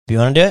you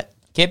want to do it?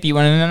 Kip, you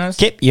want to in on us?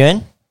 Kip, you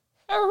in?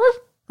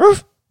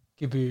 Roof.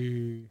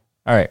 Kippy.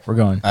 All right, we're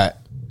going. All right.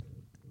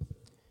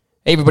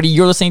 Hey, everybody,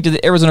 you're listening to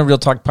the Arizona Real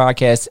Talk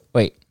podcast.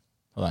 Wait,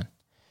 hold on.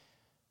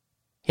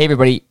 Hey,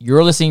 everybody,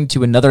 you're listening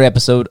to another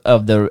episode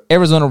of the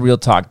Arizona Real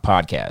Talk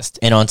podcast.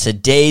 And on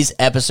today's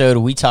episode,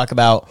 we talk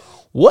about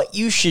what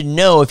you should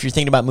know if you're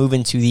thinking about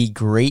moving to the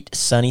great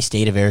sunny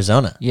state of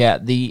Arizona. Yeah,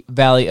 the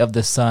Valley of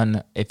the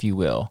Sun, if you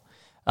will.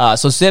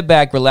 So sit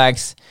back,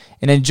 relax,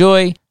 and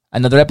enjoy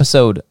another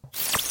episode.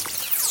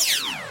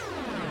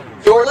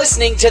 You're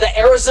listening to the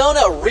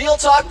Arizona Real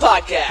Talk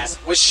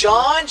Podcast with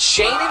Sean,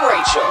 Shane, and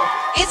Rachel.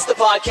 It's the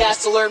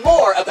podcast to learn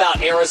more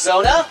about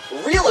Arizona,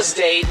 real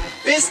estate,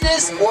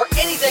 business, or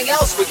anything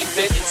else we can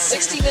fit in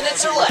 60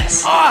 minutes or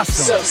less. Awesome.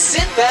 So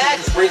sit back,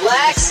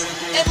 relax,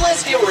 and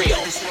let's get real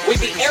with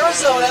the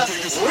Arizona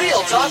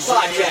Real Talk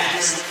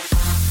Podcast.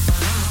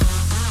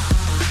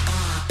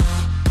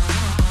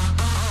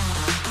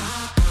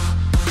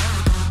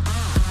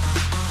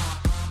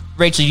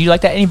 Rachel, do you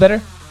like that any better?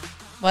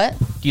 What?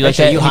 Do you like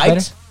Rachel, that you any hyped?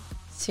 better?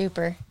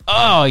 Super.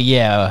 Oh,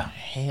 yeah.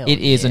 Hell It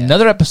is yeah.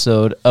 another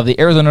episode of the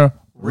Arizona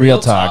Real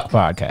Talk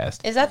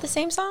podcast. Is that the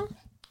same song?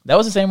 That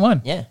was the same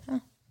one. Yeah.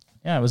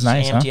 Yeah, it was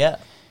nice, huh? Amped you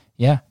up.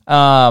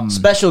 Yeah.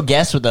 Special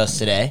guest with us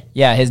today.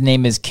 Yeah, his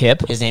name is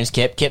Kip. His name's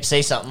Kip. Kip,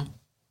 say something.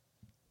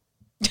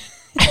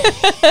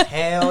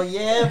 Hell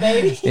yeah,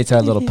 baby. It's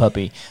our little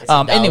puppy. a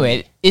dog.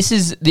 Anyway, this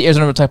is the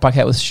Arizona Real Talk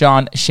podcast with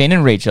Sean, Shane,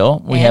 and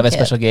Rachel. We And have a Kip.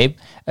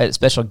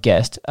 special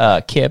guest,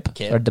 Kip,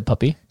 Kip. or the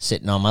puppy,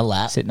 Sitting on my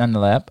lap. sitting on the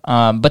lap.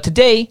 But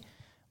today,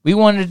 we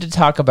wanted to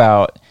talk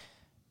about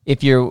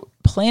if you're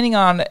planning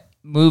on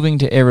moving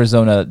to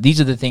Arizona, these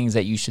are the things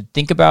that you should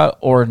think about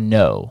or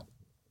know.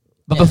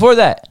 But before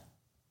that,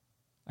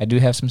 I do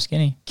have some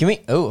skinny. Can we?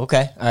 Oh,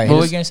 okay. All right. What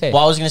were you gonna say?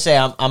 Well, I was going to say,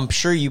 I'm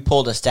sure you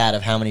pulled a stat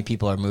of how many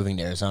people are moving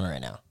to Arizona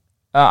right now.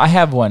 I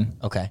have one.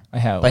 Okay. I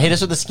have But one. hit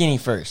us with the skinny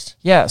first.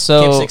 Yeah, Kip's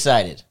so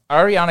excited.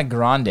 Ariana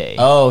Grande.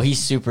 Oh, he's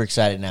super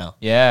excited now.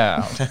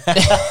 Yeah.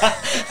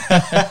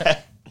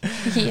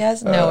 He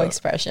has no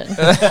expression.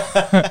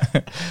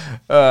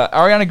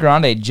 Ariana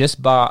Grande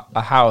just bought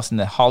a house in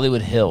the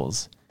Hollywood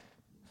Hills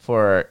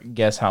for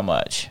guess how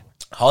much?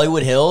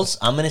 Hollywood Hills,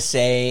 I'm going to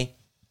say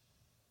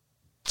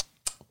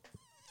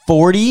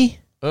 40.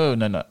 Oh,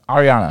 no.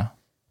 Ariana.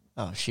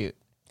 Oh, shoot.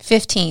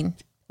 15.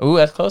 Oh,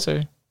 that's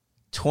closer.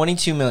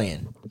 22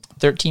 million.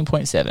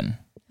 13.7.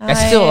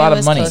 That's still a lot I of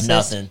was money. closest.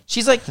 Nothing.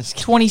 She's like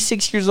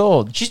 26 years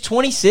old. She's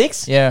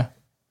 26? Yeah.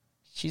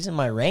 She's in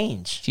my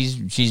range.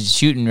 She's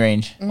shooting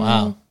range.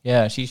 Wow.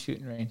 Yeah, she's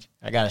shooting range.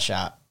 I got a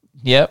shot.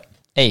 Yep.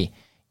 Hey,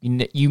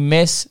 you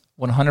miss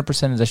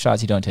 100% of the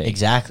shots you don't take.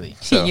 Exactly.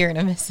 You're going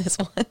to miss this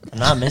one. I'm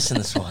not missing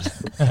this one.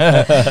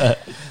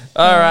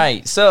 All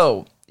right.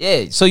 So,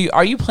 yeah. So,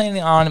 are you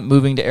planning on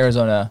moving to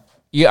Arizona?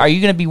 Are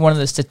you going to be one of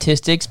the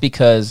statistics?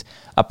 Because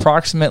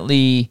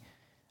approximately,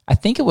 I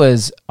think it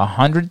was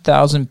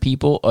 100,000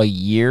 people a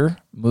year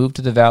move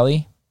to the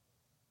Valley.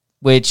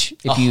 Which,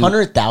 if you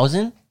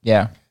 100,000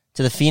 yeah,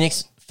 to the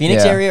Phoenix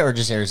Yeah. area or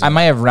just Arizona? I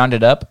might have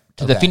rounded up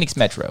to the Okay. Phoenix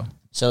Metro.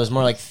 So it's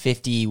more like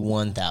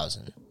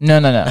 51,000.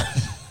 No.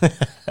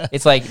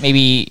 It's like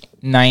maybe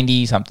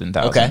 90 something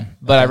thousand. Okay.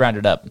 But I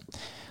rounded up.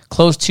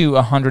 Close to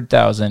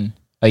 100,000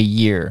 a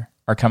year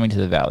are coming to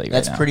the Valley right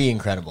That's now. pretty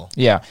incredible.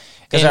 Yeah.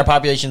 Because And- our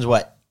population's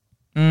what?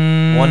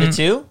 1 to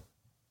 2?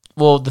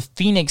 Well, the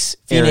Phoenix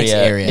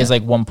area is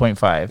like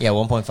 1.5. Yeah,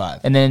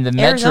 1.5. And then the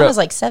Metro, Arizona's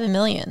like 7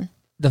 million.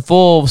 the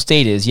full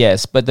state is,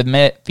 yes, but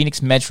the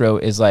Phoenix Metro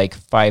is like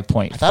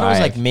 5.5. I thought it was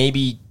like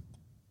maybe...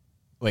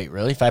 Wait,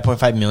 really?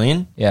 5.5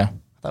 million? Yeah.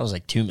 I thought it was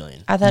like 2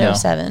 million. I thought it No.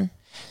 was 7.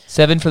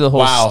 7 for the whole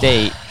Wow.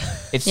 state.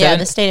 It's Yeah, 7,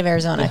 the state of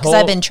Arizona. the Because I've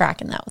whole- been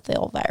tracking that with the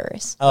old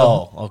virus.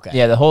 Oh, okay.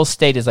 yeah, the whole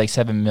state is like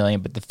 7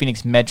 million, but the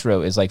Phoenix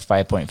Metro is like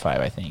 5.5,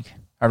 I think.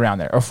 Around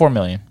there. Or 4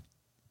 million.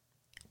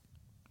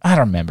 I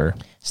don't remember.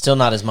 Still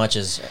not as much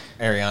as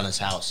Ariana's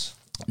house.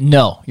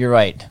 No, you're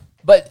right.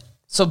 But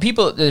so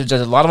people, there's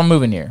a lot of them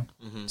moving here.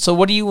 So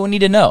what do you need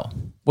to know?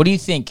 What do you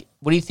think?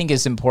 What do you think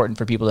is important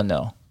for people to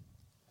know?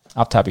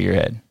 Off the top of your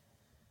head.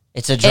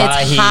 It's a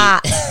dry It's heat.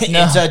 hot.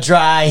 It's a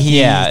dry heat.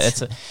 Yeah,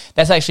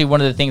 that's actually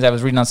one of the things I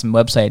was reading on some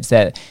websites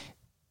that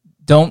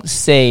don't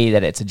say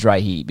that it's a dry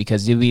heat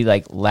because you'll be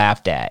like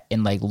laughed at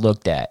and like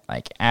looked at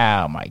like,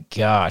 oh my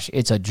gosh,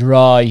 it's a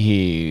dry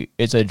heat.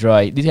 It's a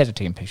dry. These guys are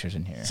taking pictures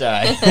in here.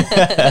 Sorry.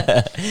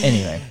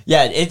 Anyway,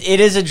 Yeah, it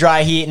is a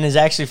dry heat, and it's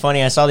actually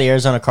funny. I saw the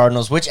Arizona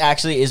Cardinals, which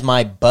actually is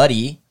my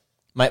buddy.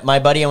 My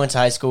buddy I went to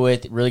high school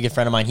with, really good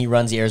friend of mine. He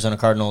runs the Arizona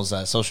Cardinals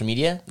social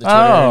media, the Twitter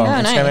Oh. and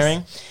Instagram nice. and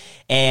everything.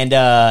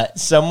 And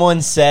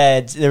someone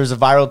said, there was a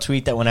viral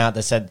tweet that went out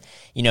that said,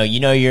 you know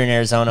you're in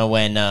Arizona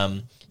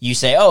when you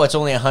say, oh, it's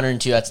only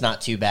 102, that's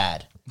not too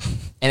bad.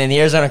 And then the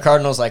Arizona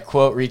Cardinals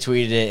quote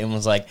retweeted it and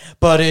was like,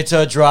 but it's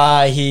a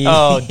dry heat.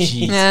 oh geez,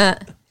 Yeah.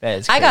 that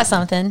is I got crazy.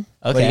 something.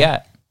 Okay. What do you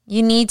got?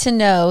 You need to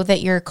know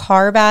that your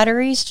car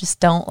batteries just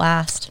don't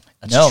last.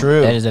 That's No,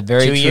 true. that is a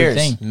very 2 true years,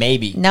 thing.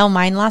 maybe. No,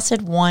 mine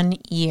lasted 1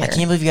 year I can't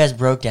believe you guys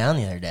broke down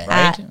the other day.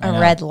 at I a know.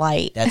 red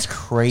light. That's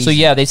crazy. So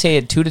yeah, they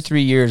say 2 to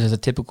 3 years is a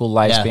typical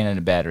lifespan in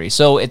a battery.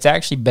 So it's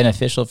actually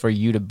beneficial for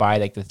you to buy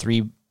like the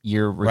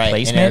 3-year in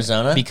replacement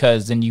Arizona?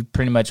 because then you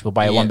pretty much will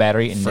buy Yeah, one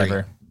battery and free. never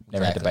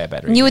have to Exactly. buy a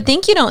battery. You would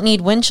think you don't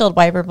need windshield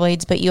wiper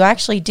blades, but you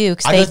actually do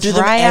because I they go through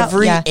them dry out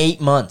every yeah,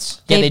 8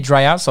 months, yeah, they- they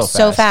dry out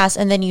so fast,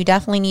 and then you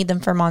definitely need them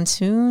for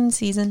monsoon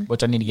season.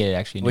 which I need to get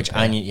actually. a new which pair.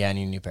 I need. Yeah, I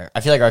need a new pair.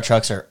 I feel like our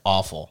trucks are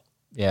awful.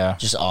 Yeah,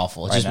 Just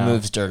awful. It Right just now.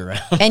 moves dirt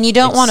around. And you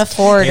don't It's want to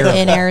Ford terrible.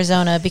 in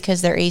Arizona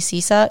because their AC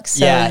sucks.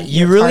 So yeah, you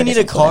your really car need a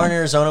doesn't cool car down. in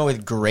Arizona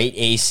with great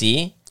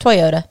AC.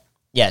 Toyota.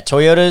 Yeah,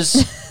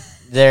 Toyotas.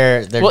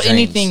 they're well, dreams.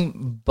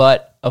 anything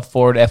but a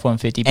Ford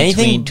F-150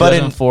 Anything between but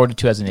 2004 to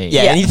 2008.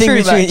 Yeah, Yeah, anything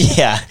pretty between much.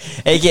 yeah,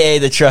 aka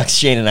the trucks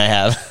Shane and I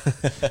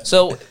have.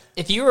 So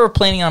if you were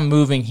planning on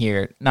moving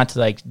here, not to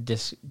like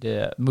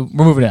we're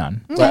moving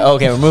on. But,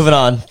 okay, we're moving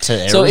on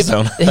to So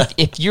Arizona.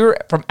 if you're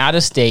from out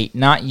of state,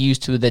 not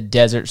used to the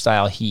desert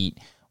style heat,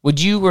 would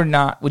you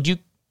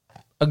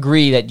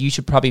agree that you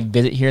should probably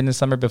visit here in the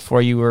summer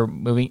before you were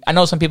moving? I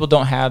know some people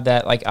don't have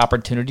that like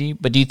opportunity,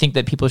 but do you think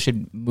that people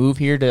should move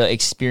here to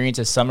experience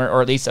a summer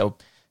or at least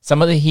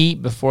some of the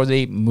heat before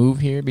they move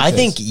here? I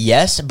think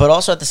yes, but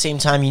also at the same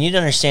time, you need to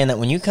understand that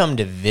when you come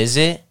to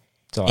visit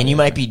all and you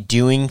might be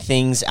doing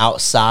things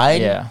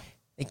outside, yeah,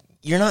 like,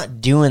 you're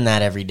not doing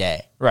that every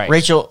day. Right.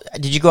 Rachel,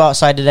 did you go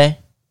outside today?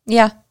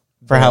 Yeah,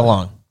 For how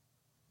long?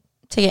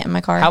 to get in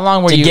my car. how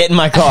long were To you? get in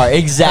my car.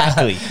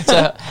 Exactly.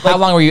 so how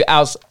long were you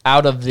out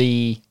of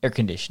the air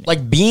conditioning?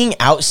 Like being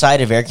outside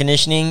of air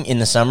conditioning in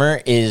the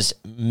summer is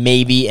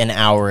maybe an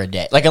hour a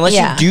day. Like unless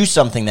Yeah. you do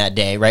something that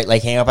day, right?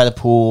 Like hang out by the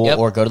pool Yep.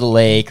 or go to the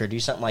lake or do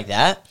something like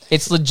that.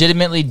 It's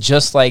legitimately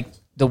just like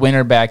the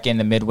winter back in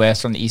the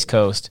Midwest from the East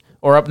Coast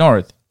or up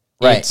north.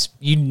 Right.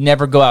 You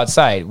never go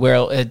outside.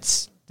 Well,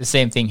 it's the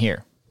same thing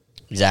here.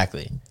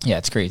 Exactly. Yeah,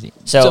 it's crazy.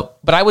 So-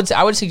 but I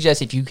would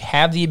suggest if you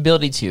have the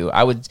ability to,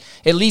 I would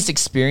at least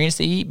experience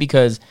the heat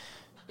because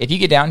if you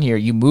get down here,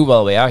 you move all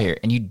the way out here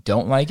and you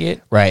don't like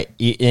it. Right. And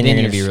you're Then going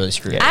to you're- be really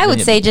screwed. yeah. I would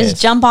You'd say be just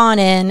pissed. jump on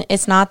in.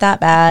 It's not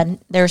that bad.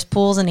 There's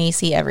pools and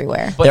AC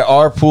everywhere. There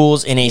are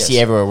pools and AC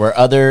Yes. everywhere where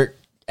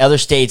other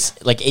states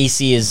like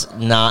AC is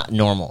not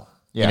normal.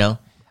 Yeah. You know?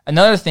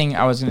 Another thing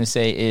I was going to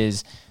say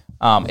is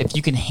if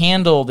you can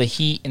handle the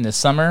heat in the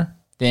summer,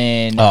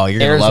 then Oh, you're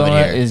gonna love it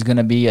Arizona here. is going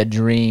to be a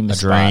dream spot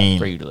dream.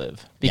 for you to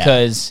live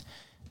because,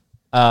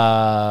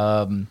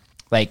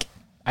 like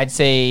I'd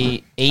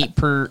say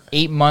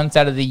 8 months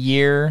out of the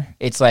year,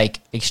 it's like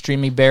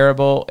extremely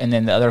bearable, and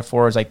then the other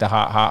 4 is like the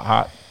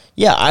hot.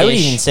 Yeah, I would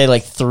Ish. even say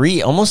like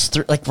 3, almost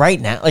 3, like right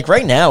now. Like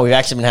right now, we've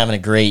actually been having a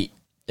great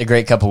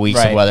couple weeks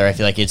Right. of weather. I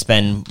feel like it's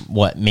been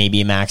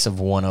maybe a max of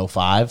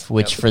 105,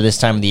 which for this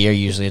time of the year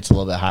usually it's a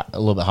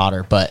little bit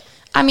hotter. But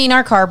I mean,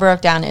 our car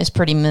broke down. It was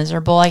pretty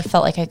miserable. I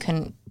felt like I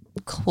couldn't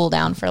cool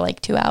down for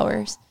like 2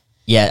 hours.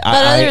 yeah,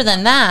 But other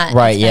than that,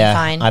 right, it's been yeah,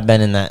 fine. I've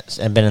been in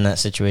that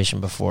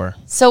situation before.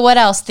 So what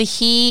else? The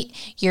heat,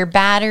 your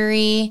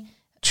battery,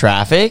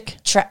 Traffic,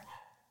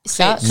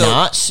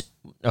 sucks.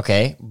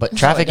 okay, but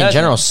traffic in doesn't.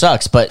 general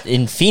sucks. But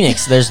in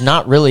Phoenix, there's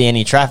not really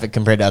any traffic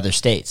compared to other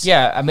states.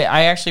 Yeah, I mean,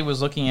 I actually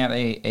was looking at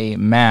a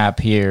map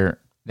here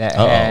that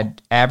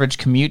had average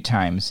commute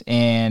times,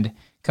 and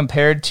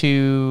compared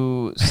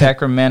to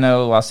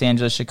Sacramento, Los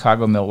Angeles,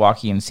 Chicago,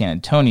 Milwaukee, and San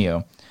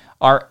Antonio,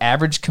 our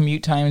average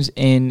commute times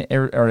in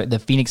or the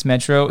Phoenix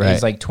Metro Right.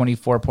 is like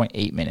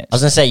 24.8 minutes. I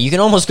was gonna say you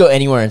can almost go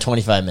anywhere in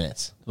 25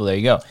 minutes. Well, there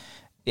you go.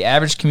 The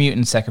average commute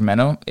in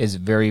Sacramento is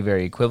very,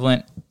 very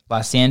equivalent.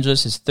 Los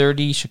Angeles is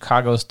 30,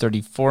 Chicago is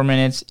 34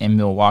 minutes, and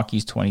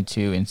Milwaukee's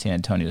 22, and San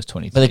Antonio is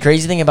 23. But the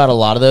crazy thing about a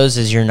lot of those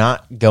is you're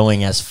not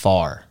going as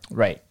far.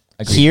 Right.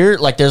 Agreed. Here,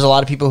 like there's a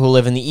lot of people who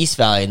live in the East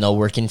Valley and they'll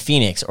work in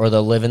Phoenix, or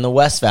they'll live in the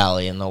West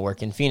Valley and they'll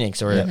work in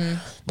Phoenix, or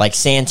like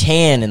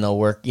Santan and they'll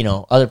work,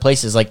 other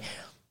places. Like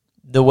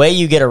the way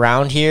you get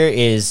around here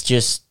is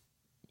just,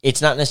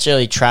 it's not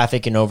necessarily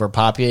traffic and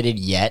overpopulated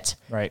yet.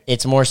 Right.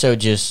 It's more so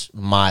just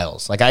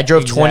miles. Like I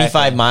drove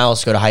 25 miles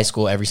to go to high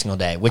school every single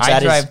day, which I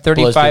that is drive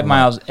blows 35 people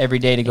miles mind. every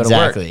day to go to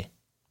work. Exactly.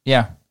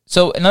 Yeah.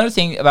 So another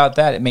thing about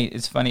that,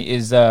 it's funny,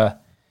 is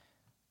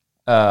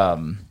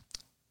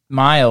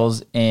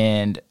miles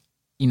and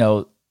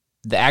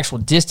the actual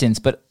distance,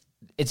 but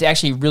it's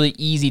actually really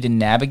easy to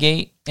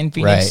navigate in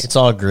Phoenix. Right. It's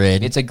all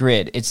grid. It's a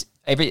grid. It's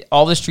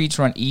all the streets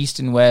run east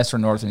and west or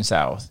north and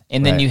south,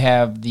 and then Right. you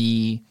have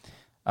the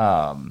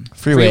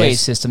freeway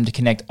system to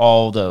connect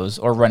all those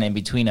or run in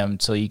between them,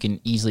 so you can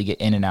easily get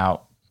in and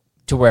out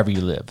to wherever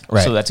you live.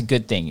 Right. So that's a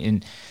good thing.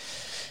 And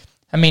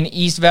I mean,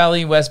 East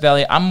Valley, West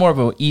Valley. I'm more of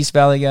an East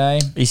Valley guy.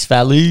 East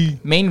Valley.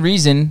 Main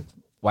reason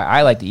why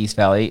I like the East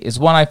Valley is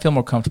one, I feel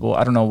more comfortable.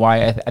 I don't know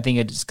why. I think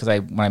it's because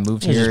when I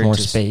moved There's here, just it more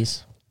just-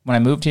 space. when I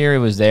moved here, it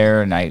was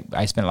there, and I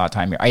spent a lot of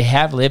time here. I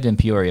have lived in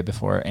Peoria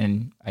before,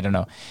 and I don't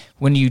know.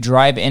 When you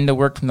drive into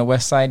work from the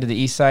west side to the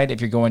east side, if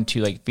you're going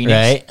to like Phoenix,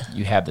 Right.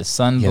 you have the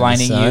sun have the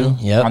blinding sun,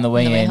 you yep. on the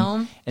way On the way in.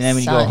 home, And then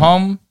when you go sun.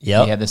 home,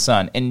 Yep. you have the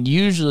sun. And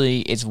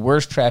usually it's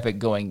worse traffic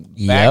going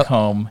back Yep.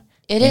 home.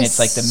 It and is it's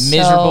like the so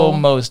miserable,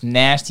 most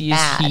nastiest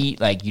bad. heat.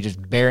 Like you just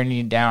bearing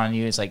you down on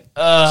you. It's like,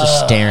 ugh.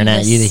 Just staring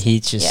at you. The this-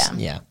 heat's just yeah.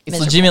 yeah. It's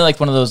miserable. legitimately like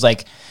one of those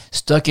like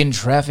stuck in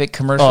traffic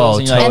commercials. Oh,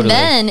 and you're like, And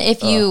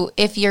Totally. then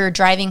if you're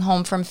driving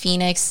home from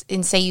Phoenix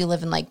and say you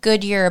live in like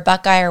Goodyear or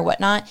Buckeye or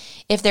whatnot,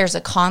 if there's a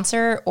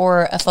concert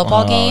or a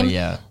football game,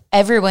 yeah.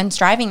 everyone's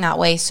driving that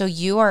way. So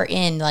you are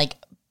in like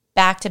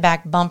back to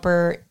back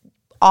bumper,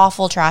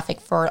 awful traffic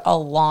for a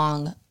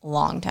long,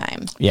 long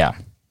time. yeah.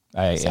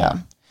 Yeah.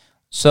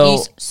 So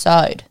East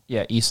side.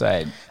 yeah, east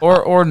side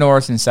or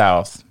north and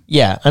south.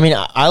 Yeah, I mean,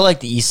 I like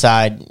the east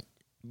side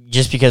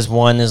just because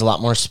one, there's a lot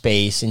more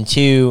space, and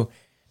two,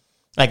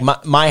 like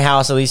my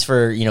house, at least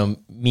for,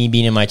 me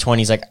being in my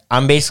 20s, like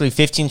I'm basically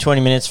 15,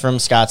 20 minutes from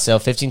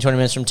Scottsdale, 15, 20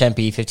 minutes from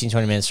Tempe, 15,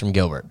 20 minutes from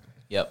Gilbert.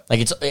 Yep.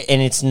 Like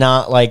it's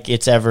not like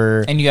it's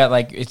ever, And you got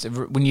like it's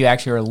when you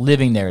actually are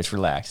living there, it's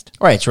relaxed.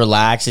 right, it's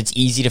relaxed, it's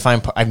easy to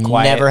find, I've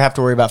Quiet. never have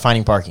to worry about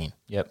finding parking.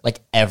 Yep. Like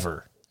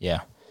ever.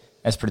 Yeah.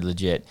 That's pretty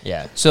legit.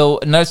 Yeah. So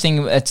another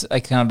thing that's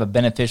like kind of a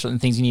beneficial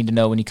and things you need to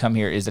know when you come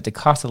here is that the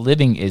cost of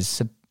living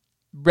is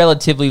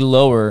relatively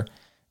lower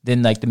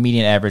than like the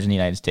median average in the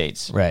United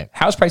States. Right.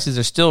 House prices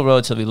are still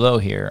relatively low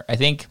here. I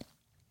think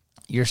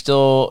you're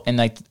still in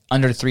like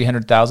under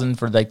 300,000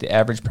 for like the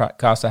average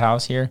cost of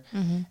house here.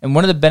 And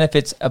one of the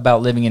benefits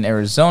about living in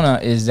Arizona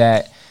is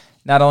that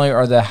not only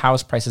are the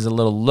house prices a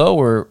little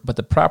lower, but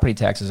the property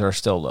taxes are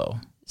still low.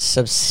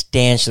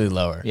 Substantially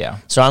lower. Yeah.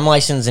 So I'm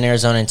licensed in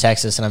Arizona and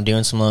Texas, and I'm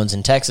doing some loans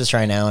in Texas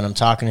right now, and I'm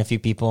talking to a few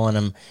people, and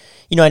I'm,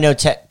 I know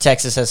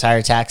Texas has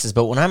higher taxes,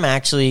 but when I'm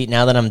actually,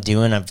 now that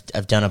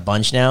I've done a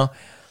bunch now,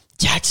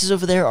 taxes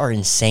over there are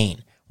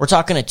insane. We're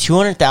talking a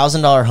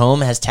 $200,000 home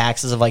has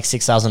taxes of like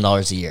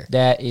 $6,000 a year.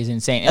 That is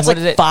insane. And That's what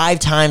like is it? 5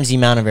 times the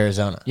amount of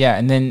Arizona. Yeah,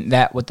 and then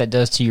what that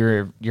does to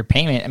your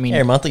payment, I mean,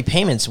 Your monthly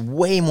payment's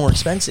way more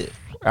expensive.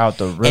 out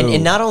the road.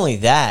 And not only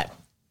that,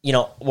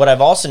 what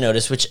I've also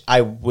noticed, which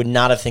I would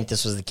not have think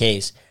this was the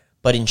case,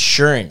 but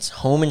insurance,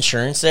 home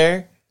insurance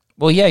there,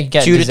 well, yeah, you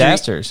got 2 to 3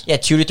 disasters. 2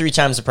 to 3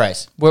 times the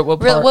price. What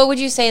part? What would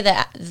you say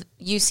that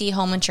you see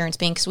home insurance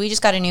being? Because we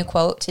just got a new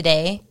quote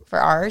today for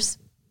ours.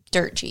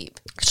 Dirt cheap.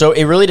 So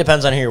it really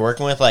depends on who you're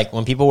working with. Like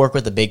when people work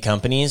with the big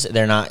companies,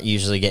 they're not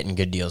usually getting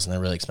good deals and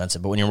they're really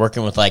expensive. But when you're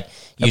working with like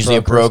usually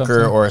a broker or broker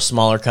something? or a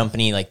smaller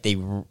company, like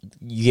you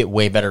get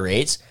way better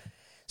rates.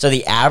 So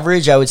the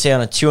average, I would say,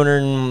 on a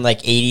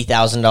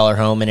 $280,000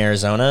 home in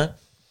Arizona,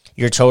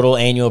 your total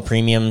annual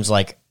premiums,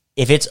 like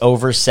if it's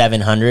over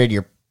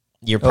 $700,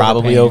 you're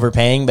probably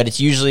overpaying, but it's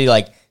usually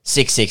like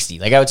 $660.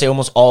 Like I would say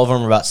almost all of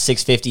them are about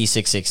 $650,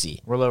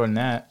 $660. We're lower than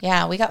that.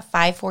 Yeah, we got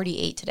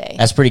 $548 today.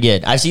 That's pretty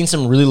good. I've seen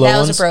some really low That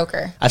ones. was a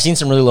broker. I've seen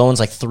some really low ones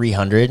like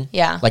 $300.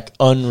 Yeah. Like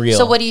unreal.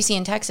 So what do you see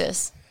in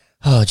Texas?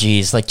 Oh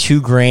geez, like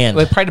 $2,000.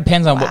 Well, it probably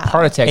depends on what Wow.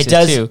 part of Texas It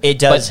does- too. it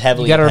does But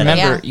heavily You got to depend.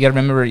 remember. Yeah. You got to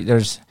remember.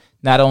 There's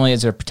not only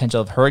is there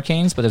potential of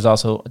hurricanes, but there's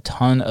also a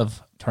ton of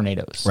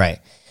tornadoes. Right.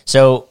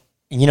 So,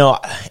 and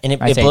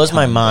it I say blows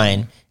my ton,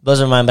 mind.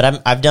 Blows my mind,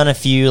 but I've done a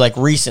few like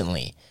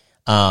recently.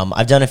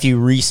 I've done a few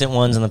recent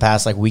ones in the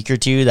past like week or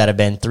two that have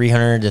been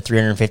 $300,000 to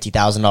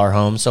 $350,000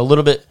 homes. So a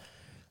little bit,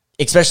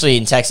 especially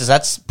in Texas,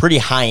 that's pretty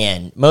high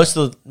end. Most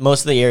of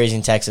the areas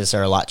in Texas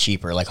are a lot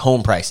cheaper, like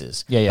home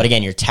prices. Yeah. But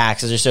again, your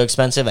taxes are so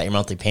expensive that your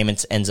monthly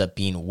payments ends up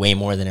being way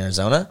more than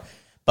Arizona.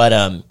 But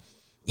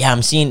yeah,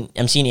 I'm seeing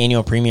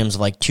annual premiums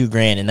of like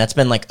 $2,000, and that's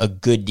been like a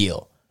good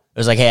deal. It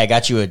was like, hey, I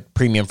got you a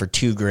premium for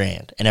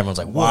 $2,000, and everyone's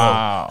like, whoa,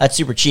 Wow. that's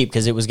super cheap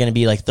because it was going to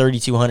be like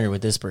 $3,200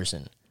 with this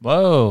person,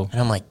 Whoa,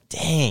 and I'm like,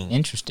 dang,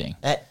 interesting.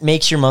 that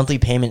makes your monthly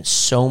payment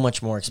so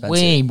much more expensive.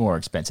 Way more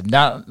expensive.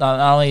 Not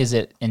only is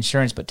it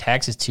insurance, but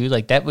taxes too.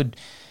 Like that would.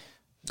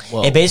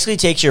 Whoa. It basically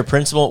takes your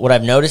principal. What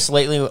I've noticed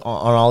lately on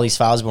all these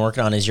files I've been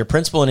working on is your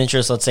principal and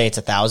interest. Let's say it's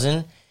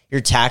 $1,000. Your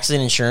tax and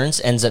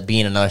insurance ends up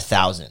being another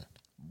 $1,000.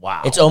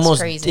 wow. It's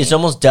almost crazy.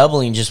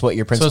 doubling just what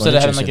your so principal instead and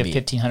of interest having like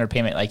would a $1,500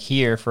 payment, like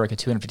here for like a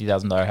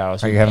 $250,000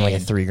 house, or you're having like a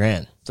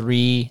 $3,000.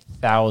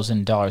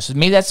 $3,000. So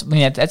maybe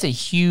that's a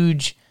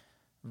huge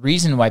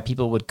reason why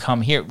people would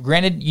come here.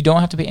 Granted, you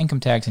don't have to pay income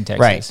tax in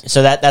Texas. Right.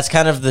 So that's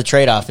kind of the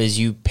trade off is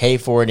you pay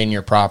for it in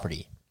your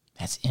property.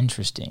 That's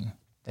interesting.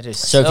 That is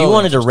So if you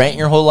wanted to rent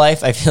your whole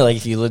life, I feel like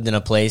if you lived in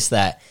a place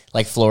that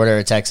like Florida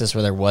or Texas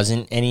where there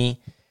wasn't any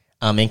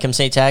income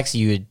state tax,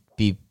 you would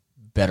be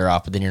better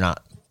off, but then you're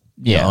not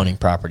owning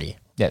property.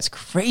 That's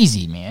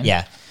crazy, man.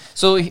 Yeah.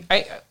 So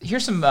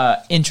here's some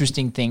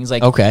interesting things,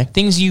 like Okay.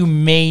 things you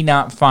may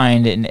not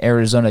find in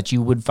Arizona that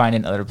you would find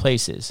in other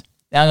places.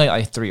 I only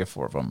like 3 or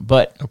 4 of them,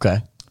 but Okay.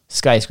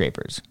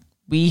 skyscrapers.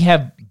 We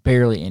have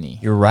barely any.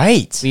 You're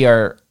right. We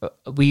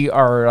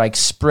are like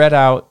spread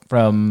out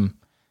from,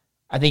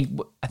 I think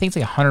it's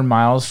like 100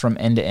 miles from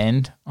end to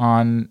end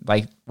on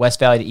like West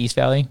Valley to East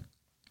Valley,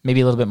 maybe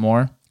a little bit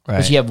more. Right.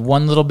 But you have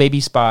one little baby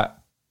spot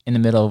in the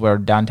middle where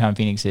downtown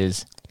Phoenix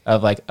is.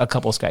 of like a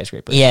couple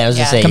skyscrapers. Yeah, I was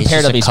gonna Yeah. say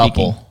Comparatively it's just a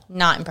couple. speaking.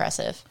 Not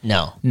impressive.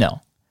 No,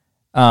 No.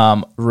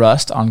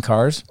 Rust on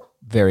cars,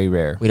 very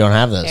rare. we don't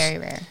have those. Very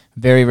rare.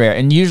 Very rare.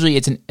 And usually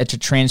it's a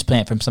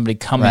transplant from somebody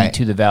coming Right.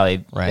 to the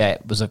valley Right.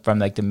 that was from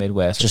like the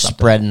Midwest or Just something.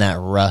 spreading that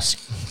rust.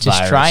 Just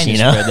virus, trying to you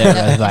know? spread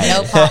that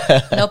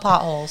virus. No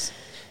potholes.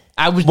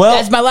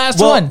 That's my last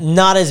one.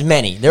 Not as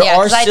many. There Yeah,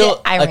 are 'cause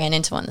still. I ran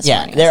into one this yeah,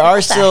 morning. I there was like, are what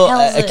the still hell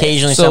is this?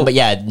 occasionally So- some, but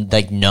yeah,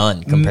 like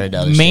none compared to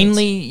other.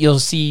 Mainly you'll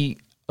see,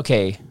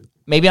 okay,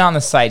 maybe on the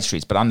side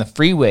streets, but on the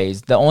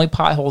freeways, the only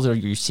potholes that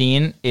you're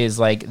seeing is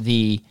like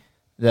the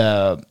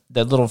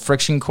little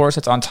friction course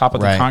that's on top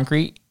of the Right.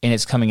 concrete, and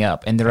it's coming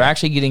up. And they're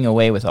actually getting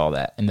away with all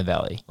that in the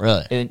valley.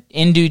 Really?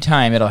 In due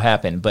time, it'll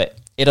happen, but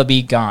it'll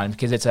be gone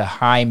because it's a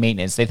high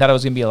maintenance. They thought it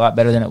was going to be a lot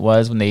better than it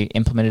was when they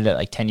implemented it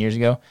like 10 years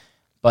ago,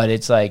 but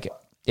it's like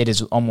it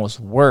is almost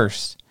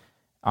worse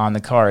on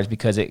the cars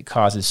because it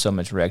causes so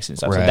much wrecks and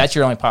stuff. So Right. that's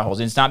your only potholes.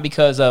 And it's not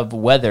because of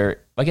weather.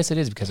 I guess it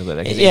is because of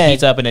weather. 'Cause Yeah. it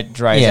heats up and it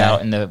dries Yeah.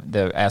 out and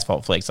the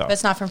asphalt flakes off. But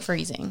it's not from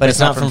freezing. but it's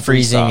not from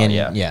freezing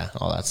freeze-thaw, and yeah.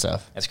 all that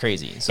stuff. That's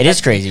crazy. So It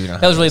is crazy. We don't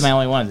That was have really those. my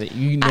only one.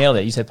 You nailed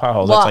it. You said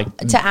potholes. well, That's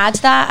like to add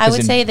to that, I would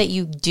in- say that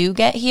you do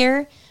get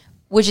here,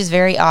 which is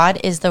very odd,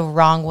 is the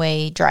wrong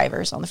way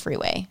drivers on the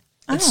freeway.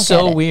 I it's don't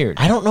so get it. weird.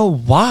 I don't know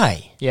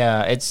why.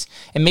 Yeah,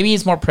 and maybe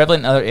it's more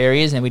prevalent in other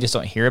areas and we just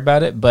don't hear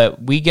about it.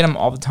 But we get them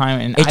all the time,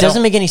 and It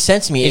doesn't make any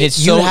sense to me. It is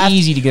You so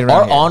easy to get around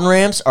Our here. on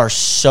ramps are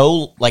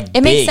so like It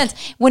big. makes sense.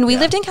 When we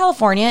lived in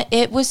California,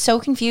 it was so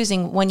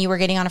confusing when you were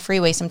getting on a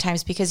freeway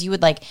sometimes because you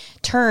would like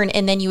turn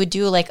and then you would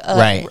do like a,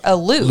 Right. a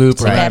loop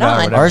to right, get right, on.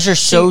 whatever. Ours are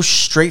so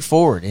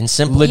straightforward and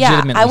simple. Yeah,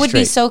 legitimately I would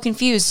be straight. so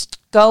confused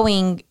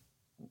going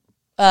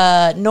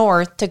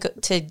north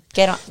to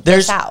get on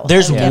There's south.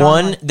 there's to get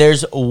one on.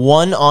 there's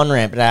one on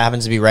ramp that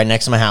happens to be right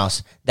next to my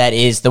house. That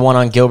is the one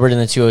on Gilbert and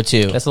the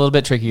 202. That's a little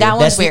bit trickier. That one-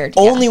 That's weird,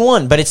 the yeah. only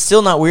one, but it's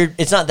still not weird.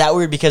 It's not that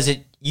weird because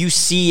you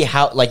see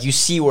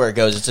where it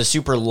goes. It's a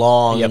super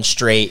long and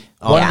straight.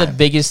 One Yeah. of the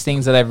biggest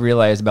things that I've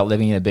realized about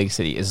living in a big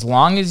city, as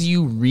long as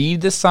you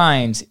read the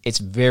signs, it's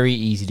very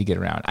easy to get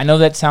around. I know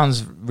that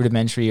sounds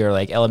rudimentary or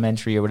like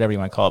elementary or whatever you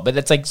want to call it, but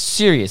it's like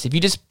serious. If you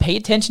just pay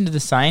attention to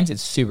the signs,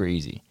 it's super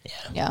easy.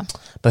 Yeah.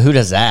 But who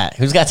does that?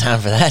 Who's got time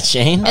for that,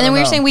 Shane? And then we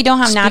were know. saying we don't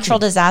have natural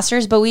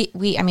disasters, but we've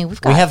got We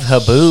have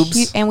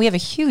haboobs. and we have a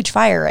huge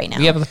fire right now.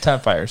 We have a ton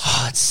of fires.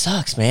 Oh, it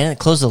sucks, man. It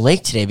closed the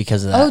lake today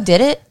because of that. Oh, did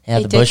it? Yeah,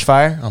 They the did-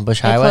 bushfire on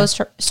Bush They Highway.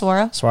 closed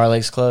Saguaro. Saguaro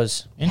Lake's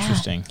closed.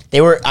 Interesting.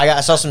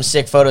 I saw some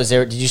sick photos.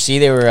 Did you see?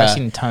 They were. I've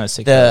seen a ton of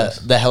sick the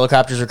photos. the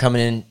helicopters were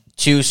coming in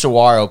to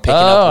Saguaro picking Oh,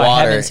 up I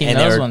water, haven't seen and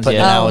those they were ones putting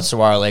yet. it out Oh. with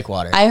Saguaro Lake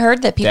water. I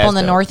heard that people That's in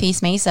the dope.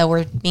 Northeast Mesa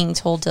were being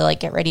told to like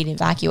get ready to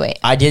evacuate,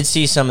 I did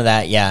see some of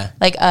that. Yeah.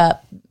 like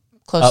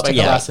close Up, to Like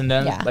yeah. Los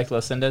Andes, Yeah. like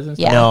Los Andes and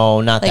stuff. Yeah.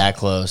 No, not Like, that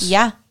close.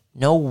 Yeah,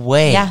 No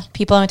way. yeah.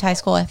 People I went to high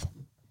school with,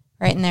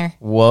 right in there.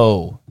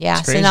 Whoa. Yeah,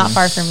 It's so crazy. not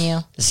far from you.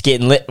 It's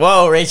getting lit.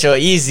 Whoa, Rachel,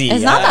 easy.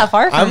 It's not that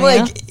far from I'm you.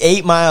 like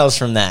 8 miles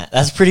from that.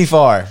 That's pretty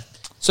far.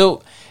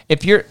 So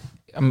if you're,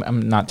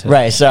 I'm not to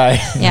Right. Sorry.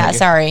 Yeah,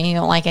 sorry, you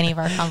don't like any of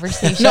our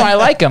conversation. No, I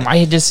like them.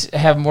 I just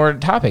have more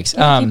topics.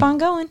 Keep on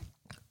going.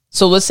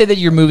 So let's say that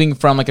you're moving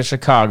from like a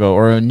Chicago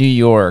or a New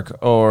York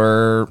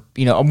or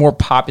a more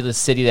populous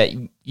city that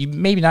you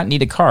maybe not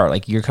need a car.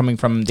 Like you're coming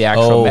from the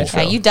actual Oh.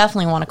 metro. Yeah, you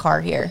definitely want a car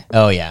here.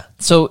 Oh yeah.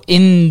 So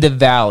in the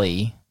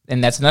valley,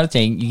 and that's another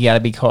thing, you got to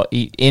be called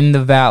in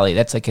the valley.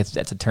 That's like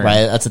that's a term.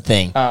 Right. That's a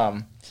thing.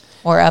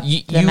 Or up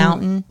You- the you-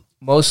 mountain.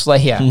 Most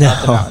like up the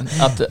No.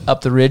 mountain,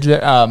 up the ridge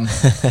there.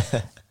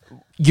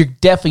 You're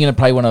definitely gonna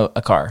probably want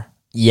a car.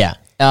 yeah.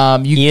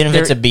 You, Even if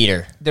there- it's a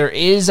beater. there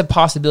is a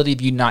possibility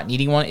of you not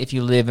needing one if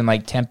you live in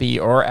like Tempe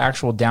or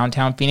actual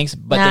downtown Phoenix.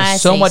 But Nah, I'd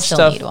there's so say you much still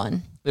stuff. need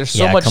one. There's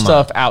so Yeah, much come on.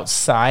 stuff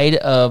outside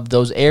of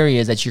those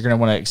areas that you're going to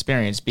want to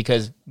experience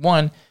because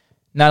one,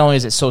 not only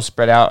is it so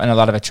spread out and a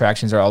lot of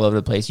attractions are all over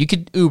the place. You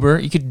could Uber,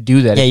 you could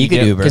do that. Yeah, you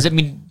could Uber. because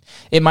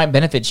it might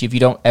benefit you if you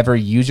don't ever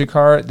use your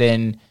car.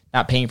 Then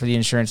not paying for the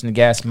insurance and the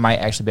gas might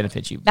actually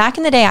benefit you. Back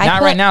in the day,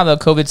 Not right now though.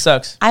 COVID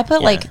sucks. I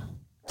put like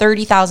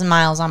 30,000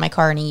 miles on my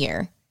car in a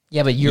year.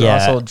 Yeah, but you're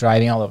Yeah. also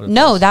driving all over the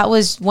No, place. that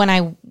was when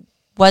I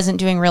wasn't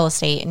doing real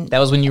estate, and That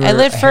was when you were I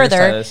lived a further,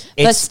 hairstylist.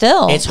 but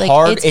still, it's like,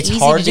 hard. It's easy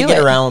hard to do get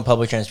it. around with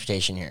public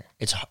transportation here.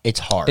 It's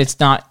hard. It's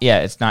not. Yeah,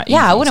 it's not. Yeah,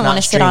 easy. I It's wouldn't not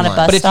want to sit on a streamlined.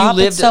 bus But if you stop.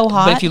 lived, It's so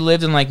hot. but if you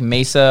lived in like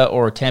Mesa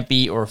or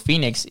Tempe or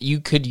Phoenix, you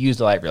could use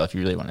the light rail if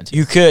you really wanted to.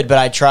 you could, but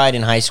I tried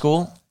in high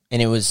school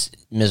and it was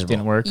miserable.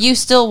 Didn't work. you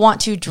still want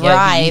to Yeah, it'd be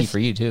easy drive for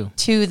you too.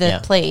 to the Yeah.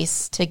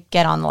 place to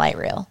get on the light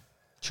rail.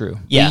 True.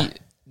 Yeah.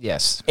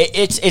 Yes.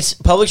 It's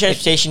public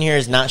transportation here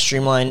is not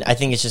streamlined. I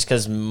think it's just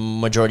because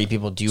majority of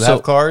people do So-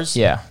 have cars.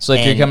 Yeah. So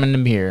if you're And- coming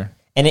to here,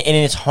 and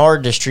it's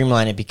hard to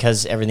streamline it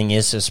because everything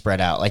is so spread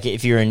out. Like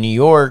if you're in New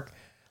York,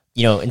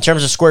 in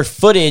terms of square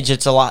footage,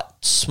 it's a lot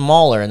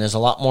smaller and there's a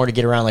lot more to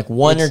get around. Like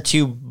one It's or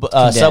two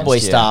condensed, subway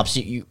yeah. stops,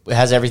 it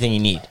has everything you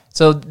need.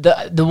 so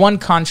the one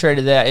contrary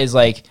to that is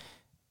like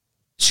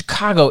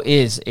Chicago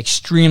is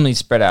extremely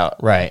spread out,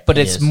 Right, But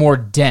it it's is. more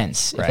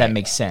dense, if Right. that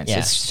makes sense. Yeah.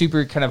 It's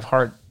super kind of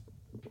hard.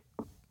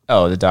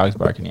 Oh, the dog's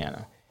barking. Yeah,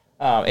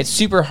 no. It's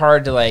super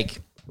hard to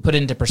like put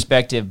it into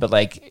perspective, but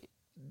like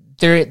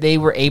they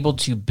were able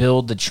to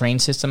build the train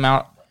system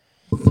out.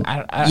 I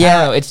don't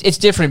know. It's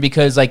different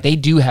because like they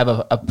do have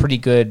a pretty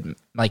good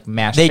like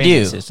mass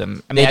transit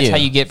system. I mean, that's how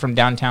you get from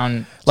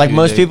downtown. Like to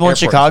most the people in airport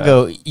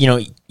Chicago, and stuff. you know,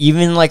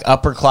 even like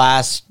upper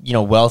class, you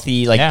know,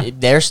 wealthy, like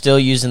they're still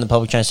using the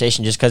public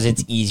transportation just because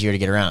it's easier to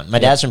get around. My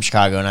dad's from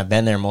Chicago, and I've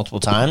been there multiple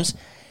times,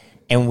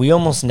 and we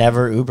almost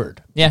never Ubered.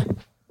 Yeah,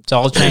 it's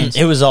all trains.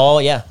 It was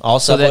all all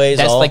so subways.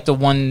 that's all, like the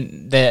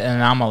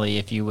anomaly,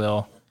 if you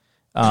will,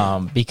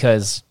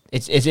 because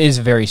it is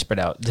very spread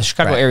out. The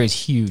Chicago area is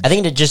huge. I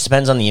think it just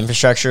depends on the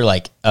infrastructure,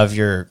 like of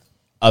your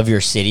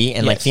city,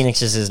 and like Yes.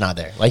 Phoenix's is not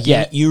there. Like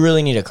Yeah. you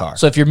really need a car.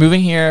 So if you're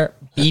moving here,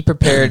 be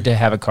prepared to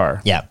have a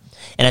car. Yeah,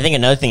 and I think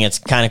another thing that's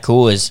kind of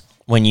cool is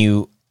when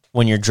you're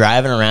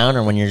driving around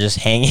or when you're just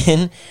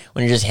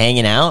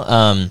hanging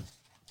out,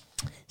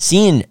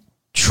 seeing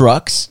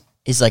trucks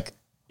is like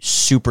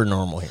super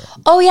normal here.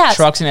 Oh yeah,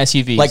 Trucks and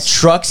SUVs. Like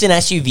trucks and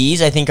SUVs,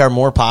 I think are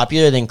more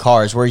popular than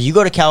cars. Where you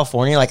go to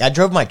California, like I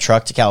drove my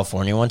truck to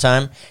California one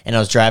time, and I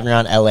was driving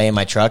around LA in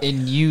my truck.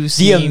 and you The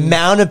see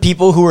amount of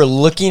people who were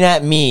looking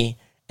at me,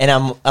 and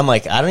I'm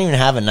like, I don't even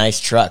have a nice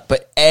truck,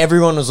 but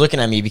everyone was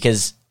looking at me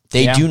because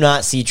they do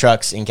not see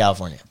trucks in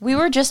California. we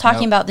were just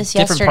talking about this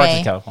different yesterday. parts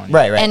of California.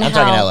 Right. And I'm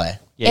talking how LA.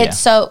 Yeah,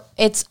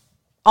 it's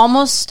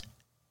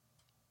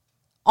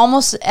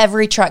almost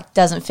every truck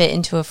doesn't fit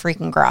into a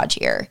freaking garage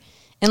here,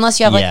 unless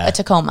you have like Yeah. a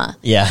Tacoma.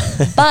 Yeah.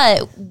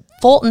 But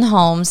Fulton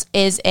Homes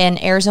is an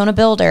Arizona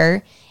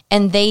builder,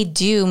 and they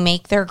do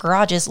make their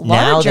garages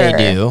Now larger.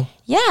 they do.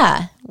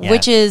 Yeah, Yeah.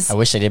 which is I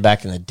wish they did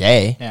back in the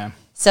day. Yeah.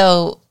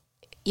 so.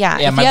 Yeah,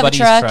 Yeah, if my you have a buddy's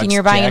truck truck's and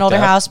you're buying an jacked older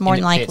up, house, more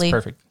and than it fits likely,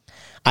 perfect.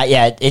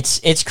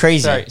 It's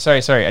crazy.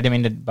 Sorry. I didn't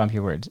mean to bump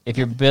your words. If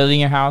you're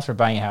building a house or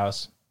buying a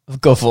house,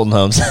 Go Fulton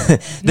Homes.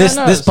 This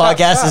stop,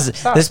 podcast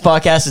stop. this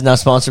podcast is now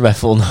sponsored by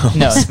Fulton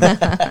Homes. no.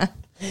 What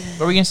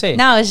were we gonna say?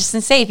 no, I was just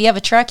gonna say if you have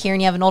a truck here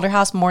and you have an older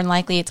house, more than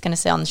likely it's gonna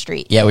sit on the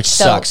street. Yeah, which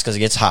So- sucks because it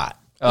gets hot.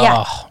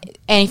 Yeah, Oh,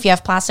 and if you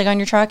have plastic on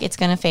your truck, it's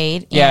gonna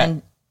fade. Yeah.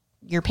 And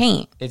your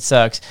paint. it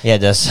sucks. Yeah, it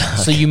does suck.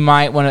 So you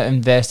might want to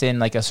invest in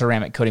like a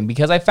ceramic coating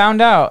because I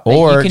found out that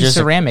or you can just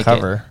ceramic a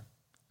cover. it.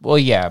 Well,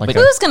 yeah, but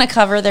Who's gonna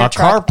cover their A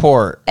truck?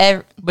 carport.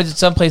 but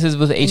some places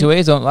with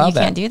HOAs don't allow You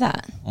that. can't do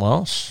that.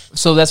 Well,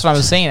 So that's what I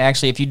was saying.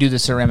 Actually, if you do the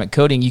ceramic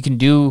coating, you can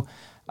do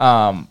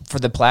for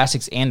the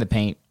plastics and the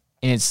paint,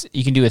 and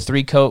you can do a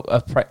 3-coat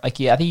of I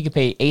think you could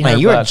pay $800. man,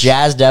 you are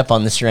jazzed up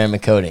on the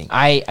ceramic coating.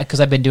 Because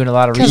I've been doing a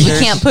lot of Because research.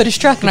 we can't put a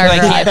truck in our I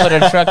garage. can't put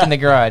a truck in the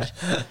garage.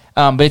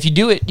 But if you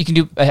do it, you can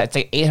do it's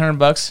like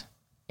 $800.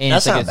 And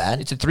That's it's like not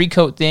bad. It's a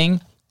 3-coat thing,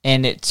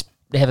 and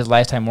they have a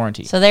lifetime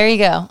warranty. So there you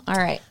go. All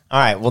right. All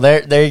right, well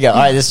there you go. All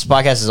right, this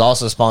podcast is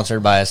also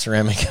sponsored by a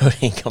ceramic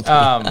coating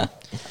company.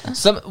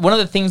 One of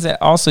the things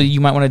that also you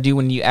might want to do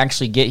when you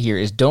actually get here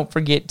is don't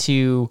forget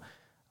to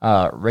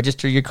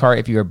register your car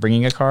if you are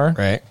bringing a car,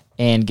 Right.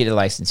 and get a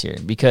license here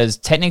because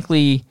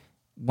technically,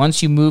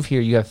 once you move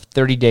here, you have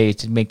 30 days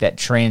to make that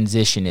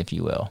transition, if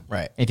you will.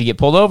 Right. If you get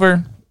pulled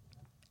over,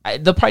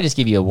 they'll probably just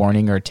give you a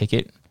warning or a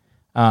ticket,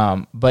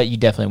 but you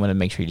definitely want to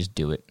make sure you just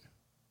do it.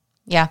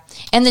 Yeah.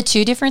 And the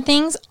two different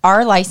things,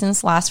 our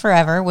license lasts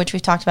forever, which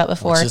we've talked about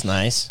before. Which is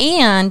nice.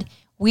 And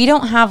we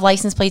don't have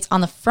license plates on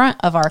the front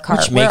of our car.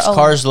 Which makes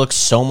cars look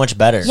so much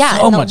better. Yeah,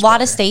 so and a much lot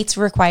better. of states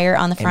require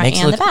on the It front makes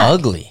it and the look back.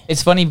 ugly.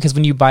 It's funny because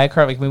when you buy a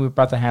car, like when we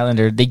bought the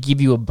Highlander, they give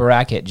you a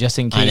bracket just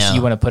in case know.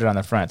 you want to put it on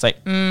the front. It's like,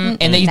 and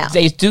they No.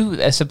 they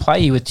do supply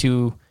you with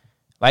 2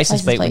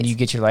 license plates when plates. you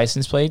get your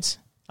license plates.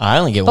 I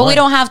only get But one. we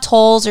don't have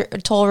tolls or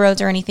toll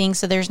roads or anything,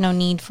 so there's no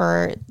need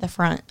for the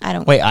front. I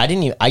don't. Wait, I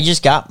didn't even. I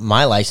just got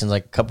my license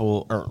like a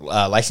couple or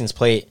license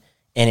plate,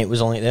 and they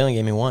only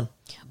gave me one.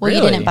 Well, you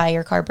Really? didn't buy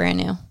your car brand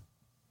new.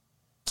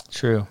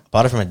 True.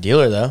 Bought it from a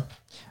dealer though.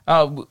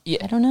 Yeah.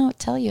 I don't know what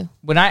to tell you.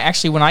 When I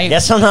I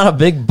guess I'm not a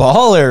big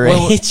baller,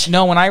 well, right?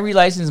 no, when I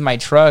relicensed my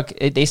truck,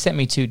 they sent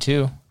me 2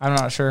 too. I'm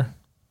not sure.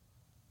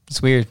 It's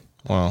weird.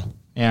 Well,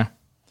 Yeah.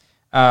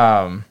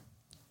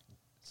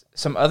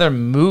 Some other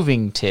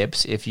moving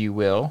tips, if you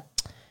will.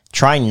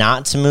 try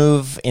not to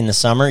move in the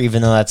summer,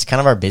 even though that's kind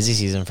of our busy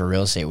season for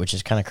real estate, which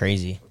is kind of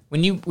crazy.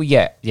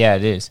 Yeah,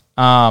 it is.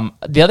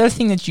 The other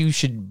thing that you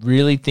should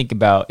really think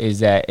about is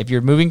that if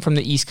you're moving from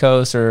the East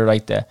Coast or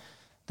like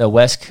the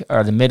West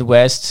or the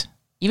Midwest,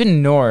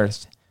 even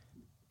North,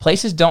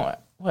 places don't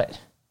what?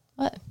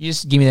 What? You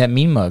just give me that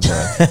mean mug.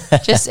 Bro.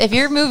 Just if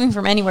you're moving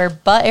from anywhere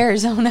but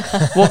Arizona.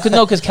 Well,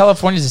 because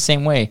California's the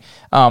same way.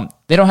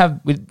 We don't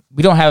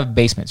have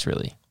basements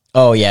really.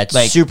 Oh yeah, it's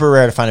Like- super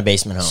rare to find a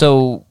basement home.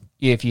 So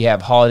if you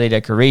have holiday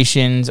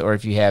decorations or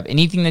if you have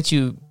anything that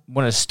you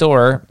want to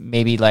store,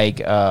 maybe like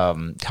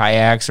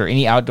kayaks or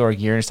any outdoor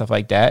gear and stuff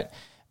like that,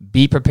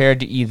 be prepared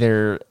to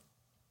either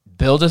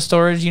build a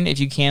storage unit if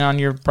you can on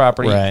your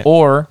property, Right.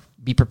 or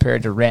be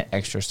prepared to rent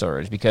extra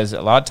storage because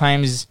a lot of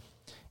times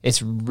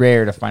it's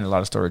rare to find a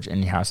lot of storage in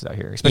your houses out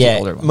here, especially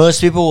older ones.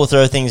 most people will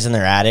throw things in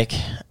their attic.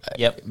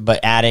 Yep.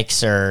 But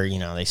attics are,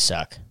 they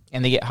suck.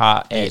 And they get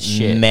hot as It's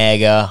shit.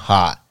 mega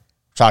hot.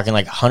 Talking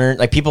like 100,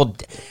 like people.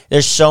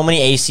 There's so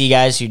many AC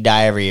guys who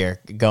die every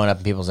year going up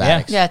in people's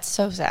attics. Yeah, it's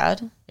so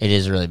sad. It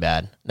is really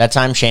bad. That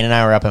time Shane and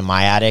I were up in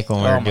my attic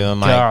when we were doing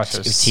my gosh, it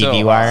was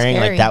TV so wiring,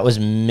 scary. like that was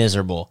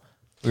miserable.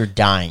 We were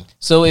dying.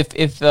 So if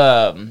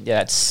yeah,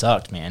 that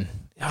sucked, man.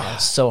 Oh,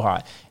 it's so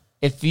hot.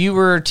 If you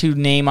were to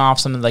name off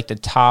some of like the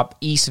top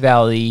East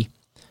Valley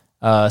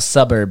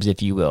suburbs,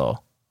 if you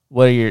will,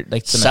 what are your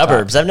like some of the top?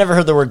 Suburbs. I've never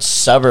heard the word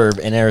suburb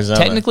in Arizona.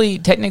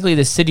 Technically,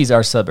 the cities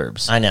are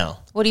suburbs. I know.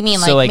 What do you mean,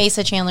 So, like-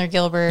 Mesa, Chandler,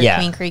 Gilbert, Yeah.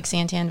 Queen Creek,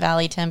 Santan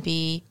Valley,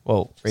 Tempe?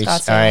 Whoa, Reach.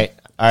 Scottsdale.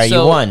 All right,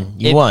 So you won.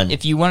 You if, won.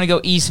 If you want to go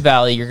East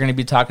Valley, you're going to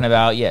be talking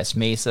about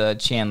Mesa,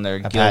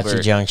 Chandler, Apache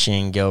Gilbert,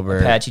 Junction,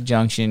 Gilbert. Apache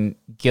Junction,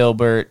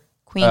 Gilbert,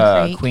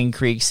 Queen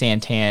Creek.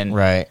 Santan.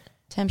 Right.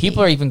 Tempe.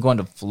 People are even going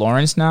to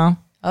Florence now.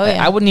 Oh,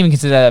 yeah. I wouldn't even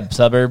consider that a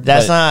suburb.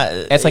 That's but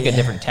not. That's like a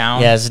different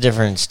town. Yeah, it's a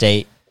different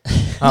state.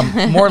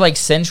 More like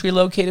centrally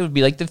located would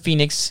be like the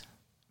Phoenix,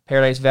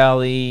 Paradise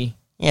Valley,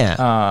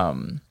 Yeah.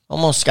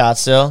 Almost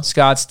Scottsdale.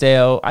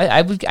 Scottsdale.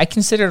 I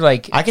consider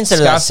like I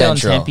consider that Scottsdale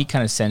central. and Tempe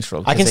kind of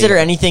central. I consider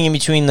anything in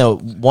between the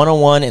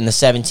 101 and the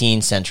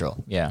 17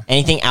 central. Yeah.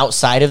 Anything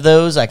outside of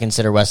those, I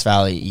consider West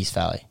Valley, East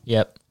Valley.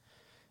 Yep.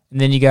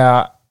 And then you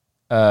got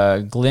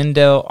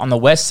Glendale on the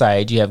west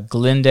side. You have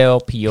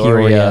Glendale,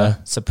 Peoria.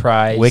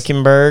 Surprise,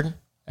 Wickenburg.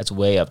 That's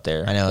way up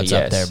there. I know but it's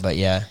up yes. there, but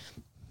yeah.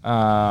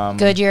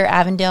 Goodyear,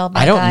 Avondale,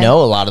 I don't Buckeye.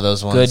 know a lot of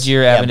those ones.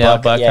 Goodyear, Avondale,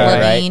 Buckeye. yeah,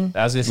 Levine. right.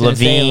 I was just going to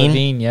say Levine.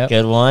 Levine. Yep.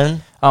 Good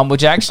one.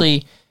 Which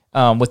actually,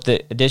 with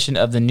the addition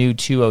of the new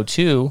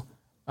 202,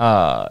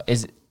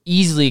 is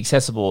easily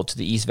accessible to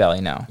the East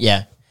Valley now.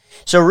 Yeah.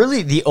 So really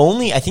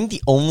I think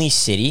the only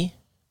city,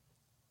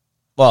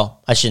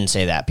 well, I shouldn't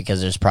say that because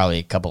there's probably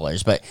a couple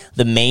others, but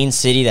the main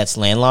city that's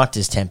landlocked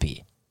is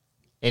Tempe.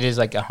 It is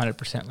like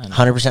 100% land. 100%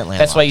 landlocked.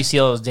 That's why you see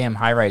all those damn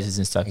high rises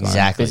and stuff.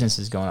 Exactly.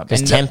 Businesses going up. Because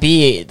And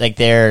Tempe, like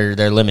they're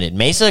limited.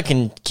 Mesa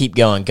can keep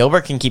going.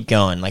 Gilbert can keep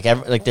going. Like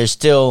there's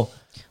still.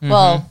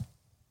 Well,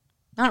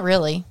 not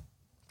really.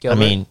 Gilbert. I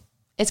mean,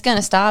 It's going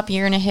to stop.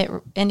 You're going to hit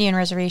Indian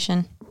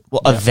Reservation.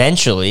 well,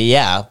 eventually,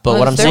 yeah. But Well,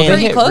 what I'm they're saying,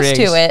 pretty hit close Riggs.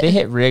 to it. They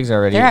hit Riggs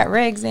already. They're at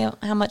Riggs.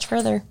 How much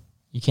further?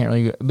 You can't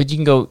really go, but you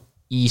can go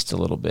east a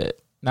little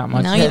bit. Not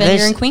much. No, Yeah, then you're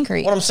there's- in Queen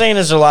Creek. what I'm saying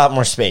is there's a lot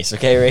more space.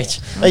 Okay,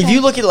 Rach. Like if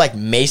you look at like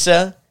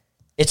Mesa,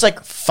 it's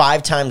like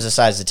 5 times the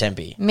size of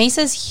Tempe.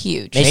 Mesa's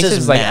huge. Mesa's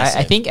Mesa's like I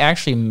massive. think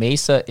actually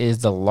Mesa is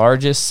the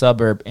largest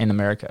suburb in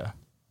America.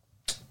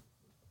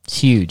 It's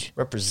huge.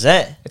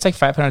 Represent. It's like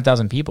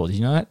 500,000 people. Did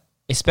you know that?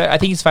 I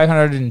think it's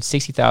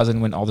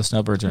 560,000 when all the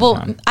snowbirds are in Well,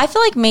 town. I feel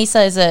like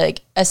Mesa is a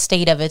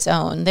state of its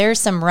own.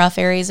 There's some rough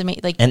areas.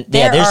 Like And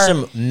there there's are,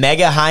 some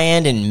mega high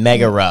end and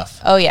mega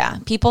rough. Oh yeah,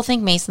 people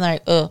think Mesa, they're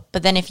like, ugh.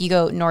 But then if you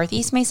go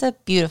northeast Mesa,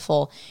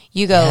 beautiful.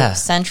 You go Yeah.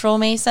 central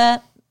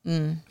Mesa,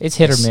 It's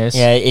hit or miss.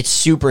 Yeah, it's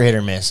super hit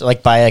or miss,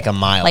 like by like a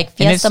mile. like And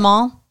Fiesta it's-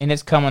 Mall. And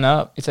it's coming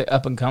up. It's like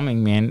up and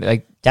coming, man.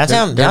 Like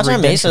downtown they're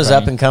Mesa is regentrifying.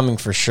 up and coming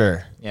for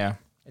sure. Yeah,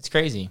 it's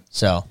crazy.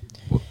 So,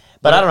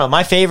 but I don't know.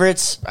 My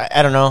favorites,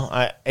 I don't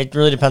know. It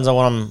really depends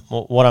on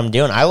what I'm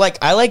doing. I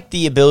like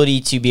the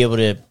ability to be able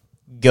to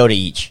go to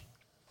each.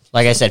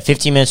 Like I said,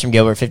 15 minutes from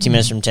Gilbert, 15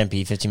 minutes from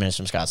Tempe, 15 minutes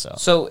from Scottsdale.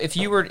 So if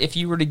you were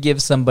to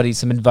give somebody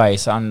some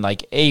advice on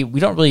like, hey, we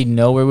don't really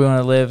know where we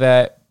want to live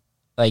at,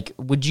 like,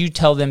 would you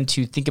tell them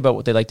to think about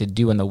what they like to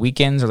do on the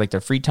weekends or like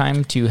their free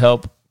time to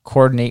help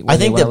coordinate where I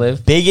they think want the to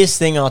live? biggest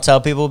thing I'll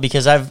tell people,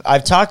 because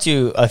I've talked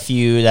to a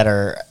few that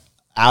are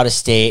out of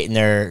state and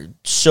they're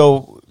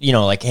so,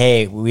 like,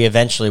 hey, we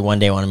eventually one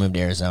day want to move to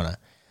Arizona.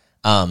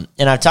 And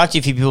I've talked to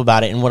a few people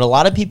about it. And what a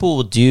lot of people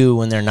will do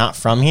when they're not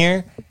from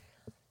here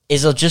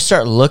is they'll just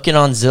start looking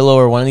on Zillow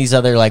or one of these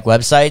other like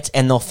websites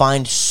and they'll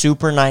find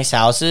super nice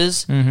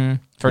houses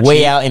For way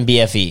cheap. out in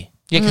BFE.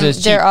 Yeah, because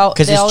it's cheap.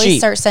 Because They it's always cheap.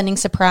 start sending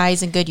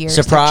Surprise and Goodyear.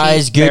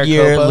 Surprise, cheap.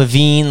 Goodyear, Maricopa.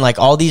 Levine, like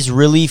all these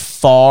really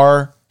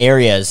far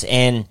areas.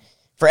 And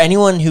for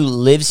anyone who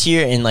lives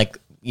here and like,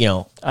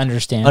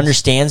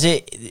 understands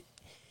it,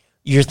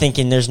 you're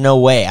thinking there's no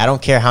way. I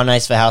don't care how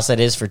nice of a house that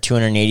is for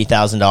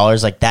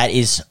 $280,000. Like that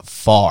is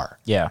far.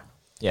 Yeah.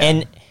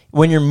 And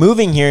when you're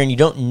moving here and you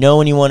don't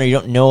know anyone or you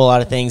don't know a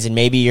lot of things and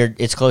maybe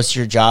it's close to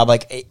your job,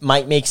 like it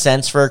might make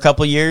sense for a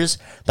couple years.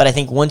 But I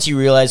think once you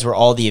realize where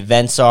all the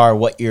events are,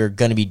 what you're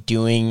going to be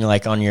doing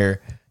like on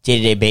your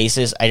day-to-day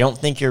basis, I don't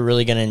think you're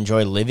really going to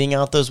enjoy living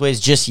out those ways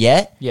just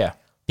yet yeah.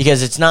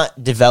 because it's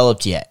not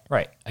developed yet.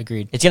 Right.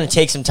 Agreed. It's going to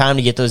take some time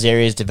to get those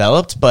areas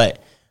developed.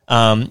 But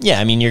yeah,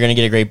 I mean, you're going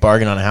to get a great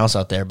bargain on a house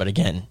out there. But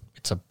again,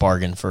 it's a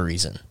bargain for a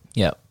reason.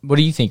 Yeah. What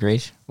do you think,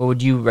 Rach? What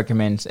would you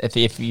recommend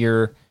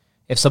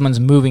if someone's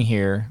moving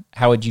here?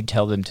 How would you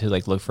tell them to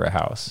like look for a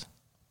house?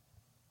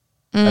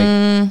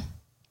 Well,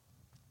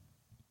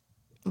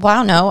 I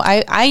don't know.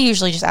 I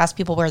usually just ask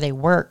people where they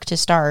work to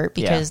start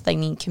because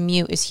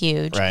commute is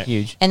huge. Right.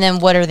 Huge. And then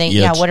what are they?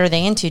 Huge. Yeah, what are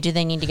they into? Do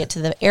they need to get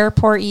to the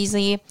airport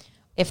easily?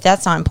 If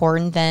that's not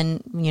important,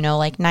 then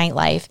like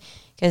nightlife.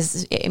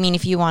 Because I mean,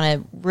 if you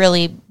want to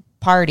really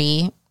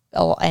party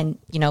and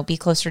be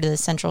closer to the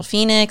Central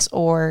Phoenix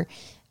or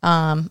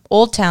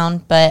Old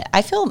Town, but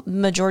I feel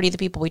majority of the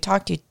people we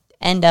talk to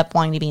end up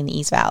wanting to be in the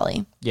East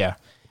Valley. Yeah.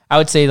 I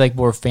would say like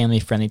more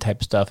family friendly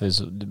type stuff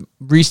is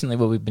recently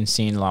what we've been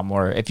seeing a lot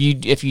more. If you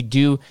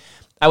do,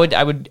 I would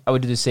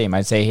do the same.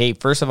 I'd say, hey,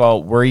 first of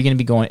all, where are you going to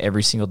be going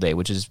every single day,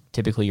 which is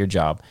typically your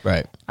job.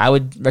 Right. I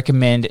would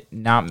recommend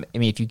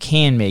if you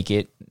can make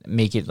it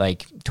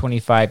like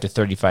 25 to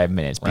 35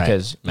 minutes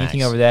because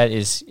anything over that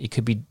it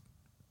could be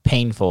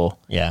painful.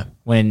 Yeah.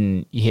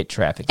 When you hit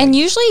traffic. And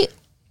usually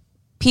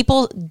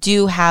people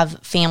do have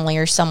family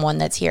or someone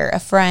that's here, a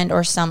friend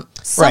or someone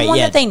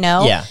that they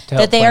know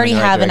that they already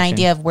have an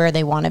idea of where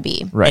they want to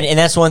be. Right. And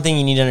that's one thing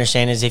you need to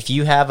understand is if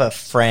you have a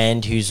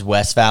friend who's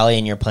West Valley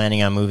and you're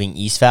planning on moving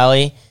East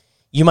Valley,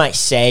 you might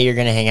say you're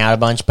going to hang out a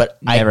bunch,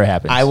 but never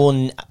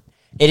happens.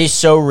 It is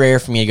so rare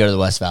for me to go to the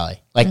West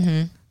Valley. Like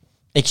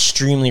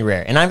extremely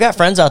rare. And I've got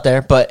friends out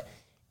there, but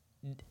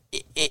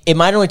it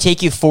might only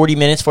take you 40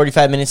 minutes,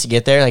 45 minutes to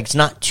get there. Like it's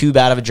not too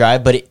bad of a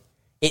drive, but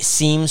it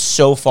seems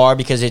so far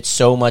because it's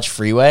so much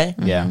freeway.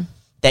 Yeah.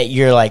 That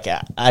you're like,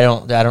 I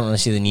don't really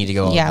see the need to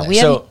go over there.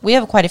 Yeah, we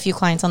have quite a few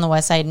clients on the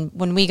west side, and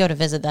when we go to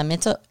visit them,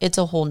 it's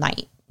a whole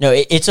night. No,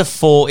 it's a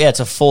full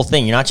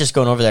thing. You're not just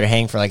going over there to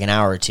hang for like an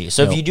hour or two.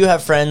 So if you do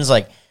have friends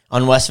like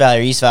on West Valley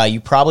or East Valley,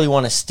 you probably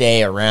want to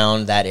stay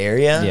around that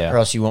area, or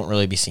else you won't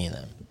really be seeing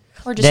them.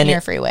 Or just near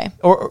a freeway.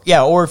 Or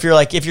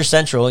if you're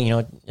central,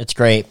 it's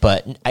great.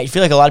 But I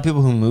feel like a lot of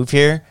people who move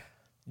here,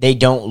 they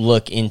don't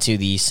look into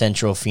the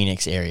central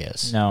Phoenix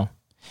areas. No.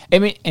 I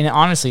mean, and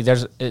honestly,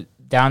 there's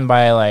down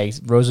by like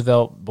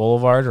Roosevelt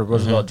Boulevard or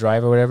Roosevelt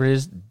Drive or whatever it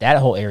is, that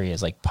whole area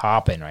is like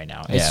popping right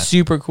now. It's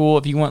super cool.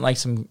 If you want like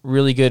some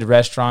really good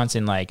restaurants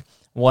and like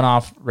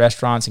one-off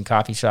restaurants and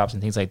coffee shops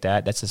and things like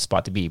that, that's the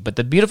spot to be. But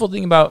the beautiful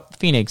thing about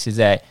Phoenix is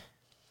that,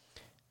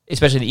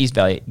 especially the East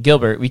Valley,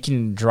 Gilbert, we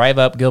can drive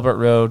up Gilbert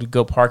Road,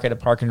 go park at a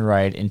park and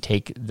ride, and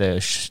take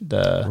the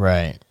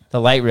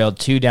light rail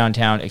to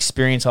downtown,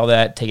 experience all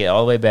that, take it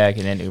all the way back,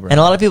 and then Uber. And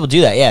a lot of people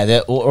do that,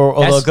 yeah. Or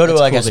they'll go to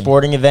like a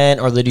sporting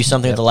event, or they do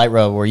something at the light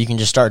rail where you can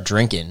just start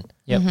drinking.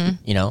 Yep.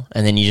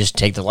 And then you just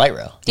take the light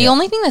rail. The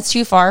only thing that's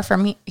too far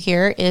from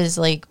here is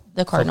like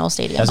the Cardinal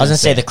Stadium. I was gonna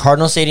say the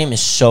Cardinal Stadium is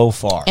so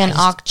far. And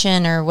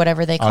Auction or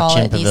whatever they call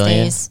it these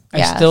days.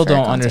 I still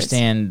don't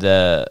understand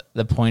the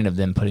point of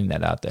them putting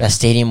that out there. That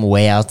stadium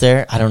way out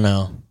there, I don't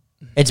know.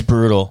 It's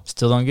brutal.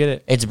 Still don't get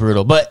it. It's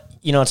brutal. But,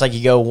 it's like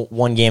you go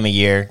one game a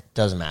year,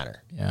 doesn't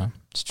matter. Yeah,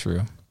 it's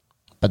true.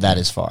 But that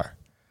is far.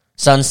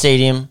 Sun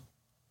Stadium,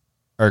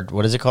 or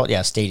what is it called?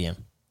 Yeah, Stadium.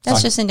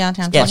 That's just in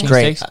downtown. Yeah, it's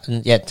great.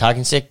 Sticks?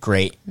 Talking Stick,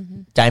 great.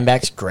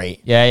 Dimebacks,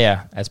 great.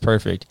 Yeah, that's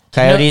perfect.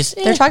 Coyotes,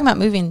 they're talking about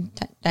moving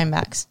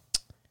Dimebacks.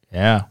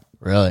 Yeah.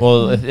 Really?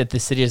 Well, if the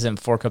city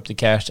doesn't fork up the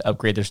cash to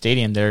upgrade their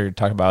stadium, they're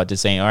talking about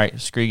just saying, all right,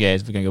 screw you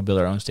guys, we're going to go build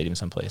our own stadium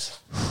someplace,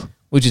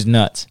 which is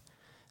nuts.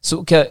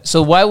 So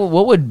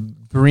what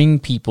would bring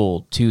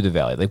people to the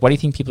Valley? Like, why do you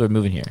think people are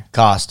moving here?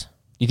 Cost.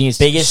 You think it's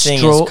biggest thing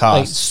is cost?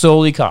 Like,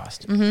 solely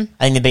cost. I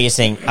think the biggest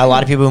thing. A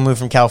lot of people who move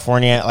from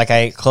California. Like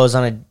I closed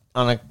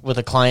with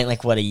a client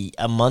like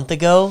a month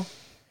ago,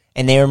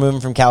 and they were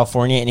moving from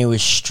California, and it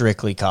was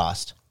strictly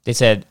cost. They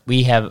said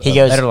we have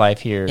better life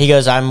here. He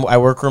goes, I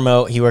work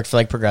remote. He worked for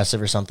like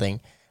Progressive or something.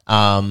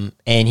 And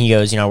he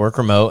goes, I work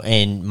remote,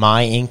 and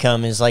my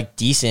income is like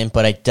decent,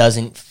 but it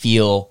doesn't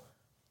feel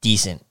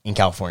decent in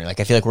California. Like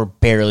I feel like we're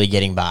barely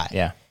getting by.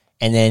 Yeah.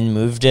 And then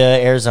moved to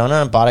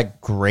Arizona and bought a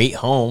great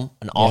home,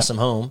 an awesome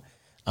home.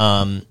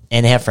 And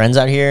they have friends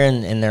out here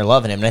and they're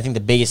loving it. And I think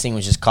the biggest thing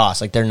was just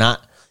cost. Like you're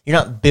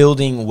not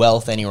building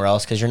wealth anywhere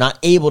else because you're not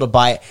able to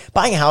buy it.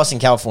 Buying a house in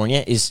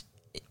California is,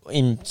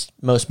 in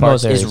most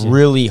parts, is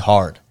really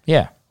hard.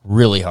 Yeah.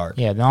 Really hard.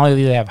 Yeah. Not only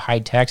do they have high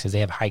taxes,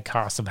 they have high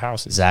costs of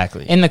houses.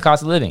 Exactly. And the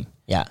cost of living.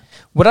 Yeah.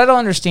 What I don't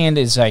understand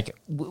is like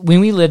when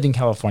we lived in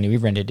California, we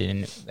rented it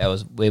and it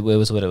was what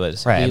it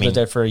was. Right. We lived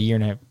there for a year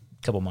and a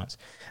couple months.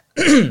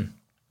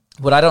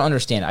 What I don't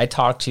understand, I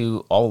talked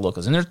to all the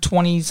locals, and there's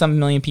 20-some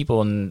million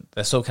people in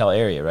the SoCal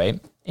area, right?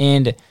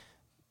 And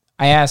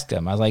I asked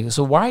them, I was like,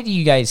 so why do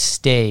you guys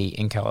stay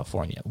in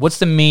California? What's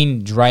the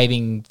main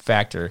driving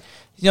factor?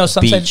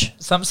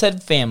 Some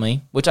said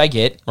family, which I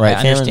get. Right,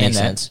 I family understand makes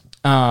that.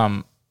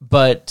 sense.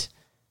 But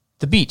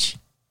the beach,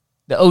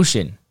 the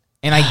ocean,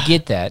 and I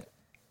get that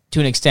to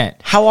an extent.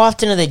 How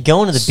often are they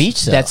going to the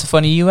beach, though? That's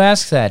funny you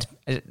ask that.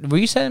 Were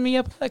you setting me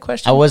up with that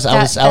question?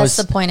 That's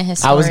the point of his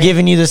story. I was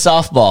giving you the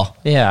softball.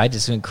 Yeah, I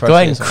just went crush. Go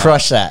ahead and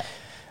crush that.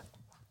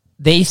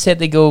 They said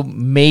they go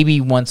maybe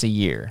once a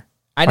year.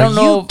 I don't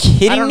know. Are you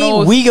kidding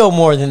me? We go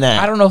more than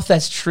that. I don't know if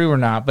that's true or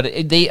not, but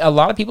a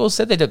lot of people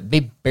said that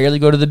they barely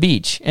go to the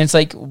beach, and it's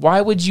like,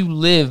 why would you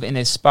live in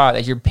a spot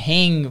that you're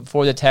paying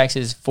for the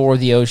taxes for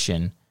the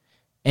ocean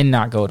and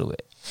not go to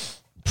it?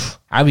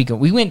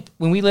 We went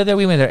when we lived there.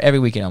 We went there every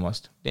weekend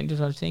almost. Didn't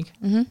you think?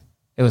 Mm-hmm.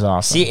 It was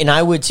awesome. See, and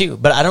I would too,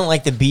 but I don't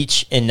like the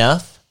beach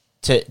enough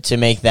to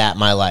make that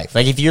my life.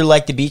 Like if you're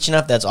like the beach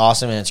enough, that's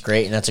awesome and it's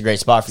great and that's a great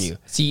spot for you.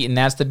 See, and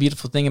that's the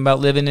beautiful thing about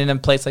living in a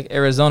place like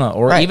Arizona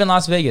or even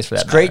Las Vegas for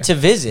that matter. Great to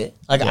visit.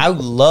 Like I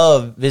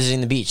love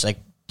visiting the beach. Like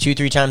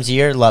 2-3 times a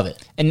year, love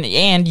it.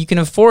 And you can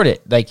afford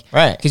it. Like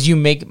right. Because you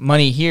make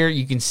money here,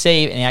 you can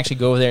save and actually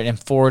go over there and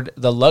afford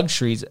the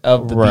luxuries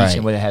of the beach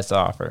and what it has to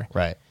offer.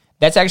 Right.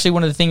 that's actually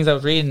one of the things I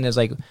was reading is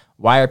like,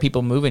 why are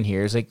people moving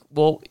here? It's like,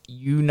 well,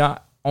 you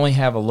not only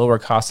have a lower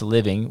cost of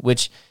living,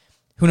 which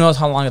who knows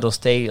how long it'll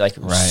stay like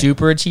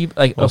super cheap,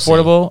 like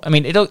affordable. I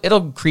mean,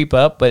 it'll creep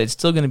up, but it's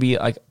still going to be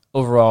like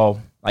overall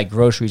like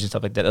groceries and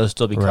stuff like that. It'll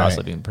still be cost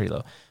of living pretty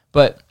low.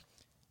 But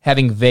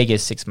having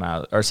Vegas 6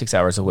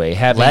 hours away,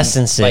 having less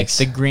than 6, like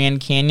the Grand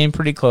Canyon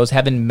pretty close,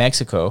 having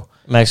Mexico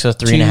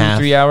 3.5,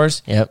 3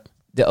 hours. Yep.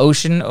 The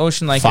ocean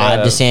like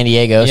 5 to San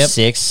Diego, yep.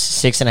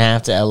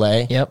 6.5 to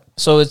LA. Yep.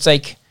 So it's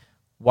like,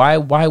 why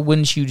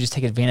wouldn't you just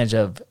take advantage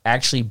of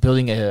actually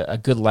building a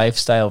good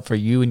lifestyle for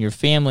you and your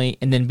family,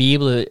 and then be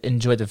able to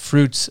enjoy the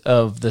fruits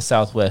of the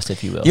Southwest,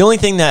 if you will? The only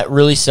thing that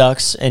really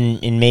sucks,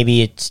 and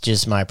maybe it's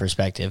just my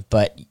perspective,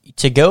 but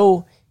to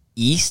go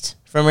east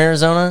from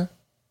Arizona,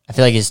 I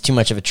feel like it's too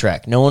much of a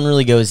trek. No one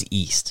really goes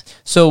east.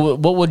 So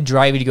what would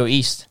drive you to go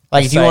east?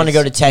 Like if you want to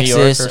go to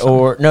Texas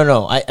or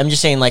no, I'm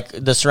just saying like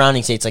the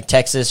surrounding states like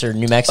Texas or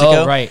New Mexico.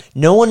 Oh, right.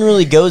 No one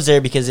really goes there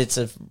because it's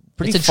a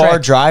pretty far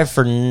trek. drive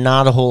for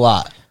not a whole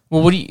lot.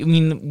 Well, what do you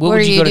mean? What What would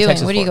are you you go to doing?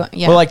 Texas What are you for? going?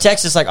 Yeah. Well, like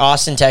Texas, like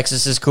Austin,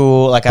 Texas is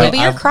cool. Like but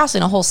you're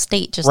crossing a whole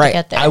state just to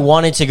get there. I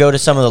wanted to go to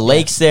some of the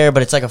lakes there,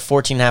 but it's like a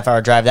 14.5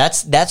 hour drive.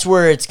 That's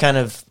where it's kind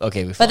of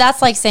okay. But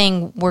that's like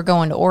saying we're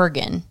going to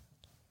Oregon.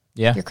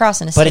 Yeah. You're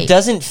crossing a state. But it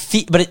doesn't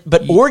feel.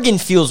 But Oregon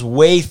feels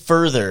way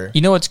further You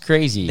know what's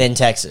crazy? than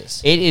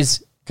Texas It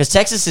is. because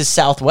Texas is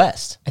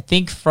southwest. I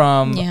think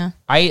from Yeah.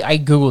 I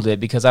googled it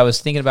because I was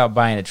thinking about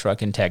buying a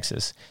truck in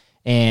Texas,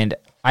 and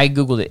I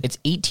googled it. It's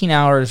 18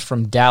 hours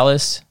from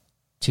Dallas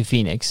to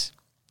Phoenix.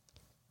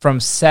 From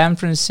San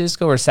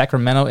Francisco or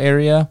Sacramento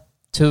area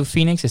to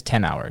Phoenix is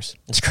 10 hours.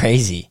 It's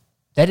crazy.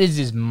 That is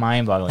just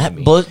mind-boggling to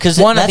me. Because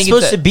One, I that's think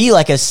supposed it's to be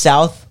like a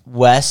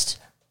southwest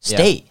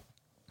state,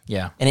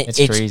 yeah, and it's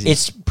crazy.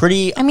 It's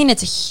pretty. I mean,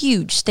 it's a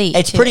huge state.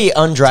 It's too. pretty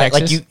undrive.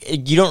 Like Texas?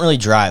 you don't really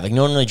drive. Like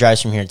no one really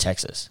drives from here to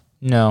Texas.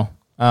 no.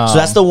 So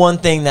that's the one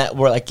thing that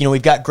we're like,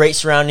 we've got great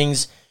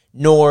surroundings,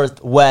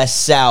 north,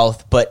 west,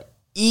 south, but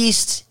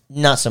east,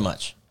 not so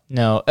much.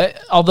 No.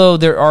 Although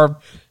there are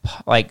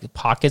like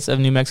pockets of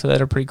New Mexico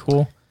that are pretty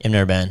cool. I've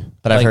never been,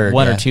 but Like I've heard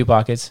one yeah. or two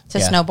pockets. to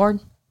yeah. snowboard.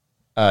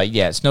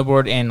 Yeah,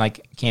 snowboard and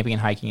like camping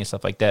and hiking and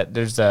stuff like that.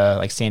 There's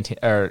like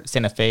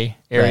Santa Fe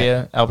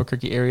area,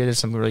 Albuquerque area. There's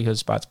some really good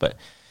spots, but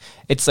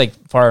it's like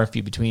far and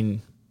few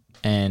between.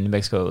 And New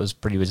Mexico was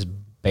pretty just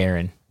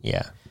barren.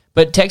 Yeah.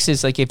 But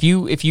Texas, like if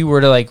you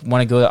were to like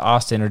want to go to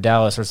Austin or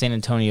Dallas or San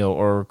Antonio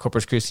or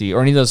Corpus Christi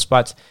or any of those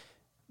spots,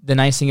 the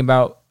nice thing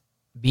about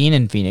being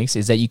in Phoenix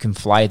is that you can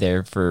fly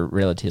there for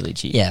relatively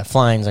cheap. Yeah,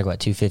 flying's like what,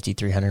 250,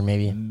 300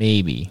 maybe?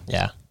 Maybe.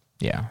 Yeah.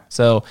 Yeah.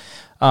 So,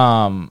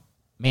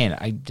 man,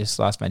 I just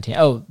lost my team.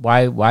 Oh,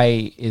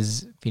 why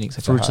is Phoenix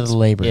such Fruits a hot of the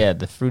labor. Yeah,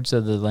 the fruits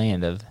of the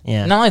land of.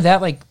 Yeah. Not only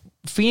that, like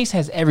Phoenix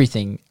has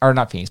everything, or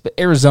not Phoenix, but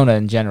Arizona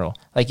in general.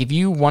 Like if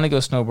you want to go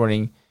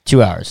snowboarding,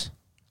 2 hours.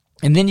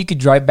 and then you could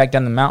drive back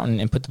down the mountain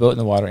and put the boat in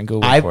the water and go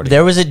wakeboarding.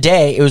 There was a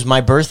day, it was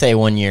my birthday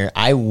one year.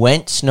 I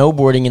went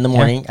snowboarding in the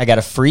morning. I got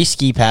a free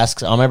ski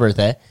pass on my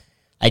birthday.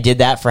 I did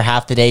that for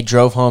half the day,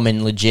 drove home,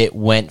 and legit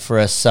went for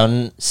a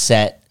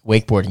sunset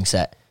wakeboarding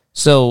set.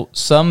 So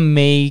some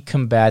may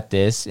combat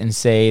this and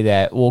say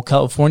that, well,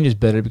 California's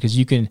better because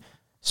you can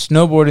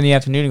snowboard in the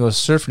afternoon and go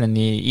surfing in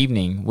the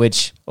evening,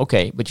 which,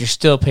 okay, but you're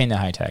still paying the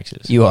high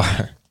taxes. You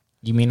are.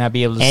 You may not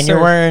be able to And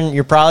surf.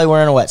 you're probably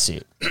wearing a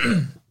wetsuit.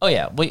 Oh,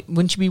 yeah. Wait,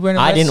 wouldn't you be wearing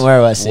a I wetsuit? didn't wear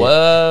a wetsuit.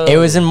 Whoa. It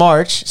was in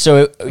March,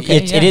 so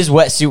it is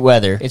wetsuit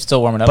weather. It's still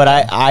warming up. But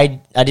now.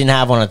 I didn't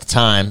have one at the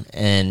time,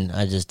 and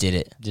I just did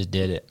it. just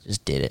did it.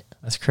 Just did it.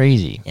 That's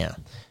crazy. Yeah.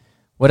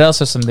 What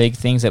else are some big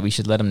things that we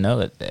should let them know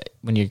that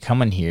when you're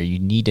coming here, you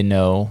need to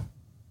know?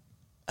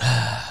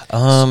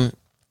 I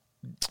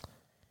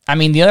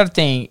mean, the other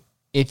thing,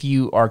 if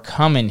you are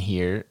coming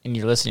here and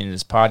you're listening to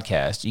this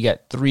podcast, you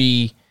got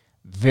 3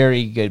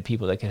 very good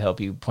people that can help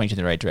you point you in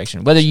the right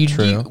direction. Whether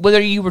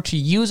you were to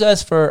use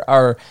us for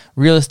our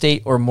real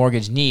estate or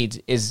mortgage needs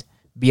is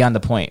beyond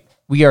the point.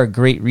 We are a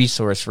great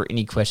resource for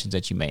any questions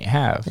that you may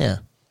have. Yeah.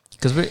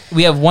 Because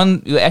we have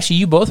one. Actually,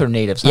 you both are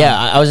natives. Huh? Yeah,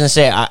 I was gonna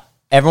say.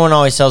 Everyone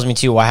always tells me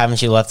too, why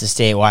haven't you left the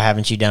state? Why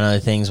haven't you done other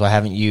things? Why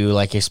haven't you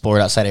like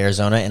explored outside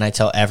Arizona? And I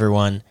tell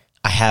everyone,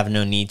 I have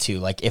no need to.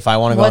 Like, if I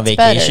want to go on What's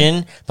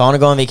vacation, if I want to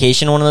go on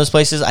vacation in one of those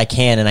places, I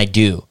can and I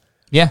do.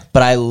 Yeah.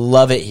 But I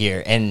love it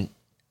here, and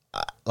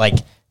like,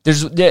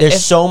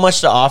 There's so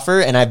much to offer,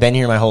 and I've been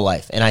here my whole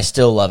life, and I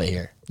still love it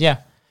here. Yeah,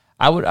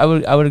 I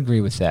would agree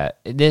with that.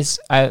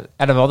 Out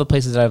of all the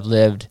places that I've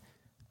lived,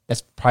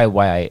 that's probably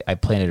why I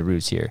planted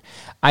roots here.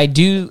 I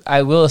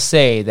will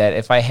say that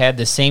if I had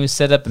the same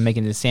setup and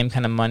making the same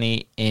kind of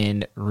money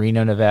in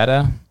Reno,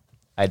 Nevada,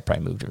 I'd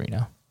probably move to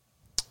Reno.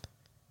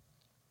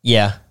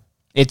 Yeah,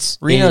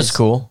 Reno's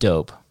cool.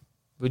 Dope.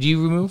 Would you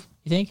move?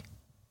 You think?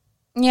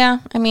 Yeah,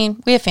 I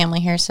mean, we have family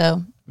here,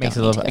 so Makes it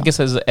don't a little. need I to. guess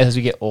as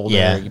we get older,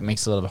 Yeah. it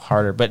makes it a little bit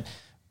harder. But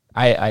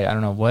I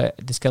don't know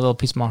what. Just got a little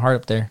piece of my heart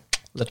up there.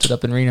 Left it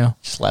up in Reno.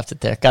 Just left it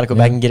there. Got to go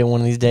back and get it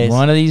one of these days.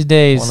 One of these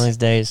days. One of these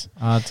days.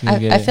 I'll have to go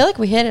get I it. feel like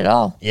we hit it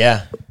all.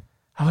 Yeah.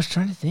 I was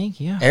trying to think.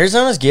 Yeah.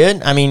 Arizona's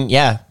good. I mean,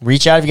 yeah.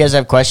 Reach out if you guys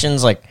have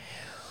questions. Like,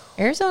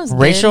 Arizona's good.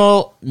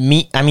 Rachel,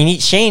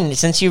 Shane,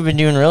 since you've been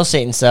doing real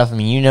estate and stuff, I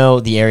mean, you know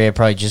the area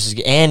probably just as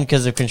good. And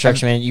because of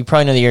construction, man, you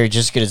probably know the area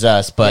just as good as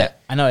us. But Yeah,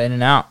 I know in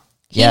and out.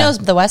 He knows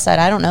the west side.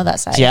 I don't know that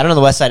side. See, I don't know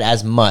the west side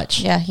as much.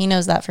 Yeah, he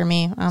knows that for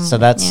me. So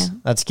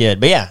that's good.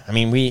 But yeah, I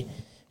mean, we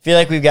feel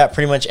like we've got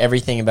pretty much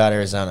everything about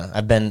Arizona.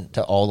 I've been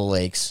to all the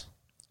lakes.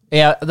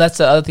 Yeah, that's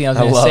the other thing I was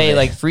going to love say. it.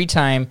 Like free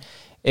time,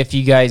 if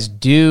you guys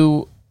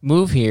do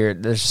move here,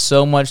 there's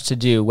so much to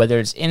do. Whether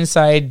it's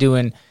inside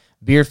doing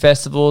beer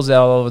festivals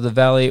all over the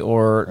valley,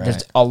 or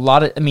there's a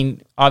lot of. I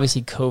mean,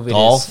 obviously,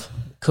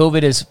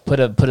 COVID has put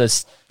a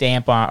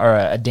stamp on or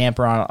a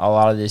damper on a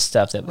lot of this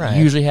stuff that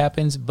usually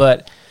happens.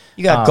 But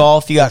you got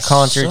golf, you got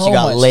concerts, so you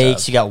got much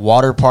lakes, stuff. you got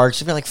water parks.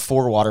 You've got like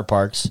 4 water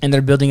parks, and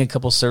they're building a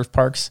couple surf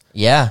parks.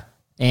 Yeah,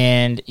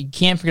 and you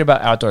can't forget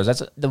about outdoors.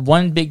 That's the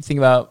one big thing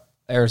about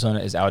Arizona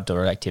is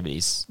outdoor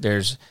activities.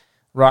 There's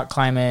rock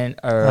climbing,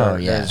 or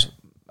there's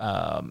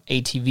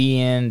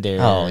ATVing.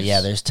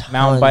 There's tons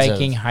mountain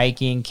biking, of-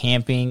 hiking,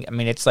 camping. I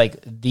mean, it's like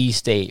the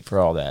state for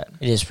all that.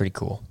 it is pretty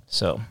cool.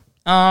 So,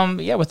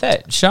 yeah. With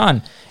that,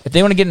 Sean, if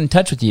they want to get in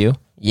touch with you,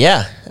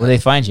 Yeah, where do they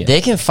find you?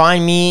 they can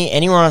find me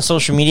anywhere on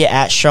social media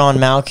at Sean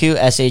Malkou,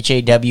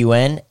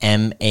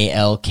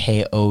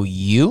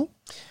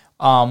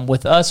 ShawnMalkou.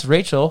 With us,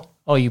 Rachel.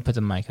 Oh, you put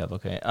the mic up.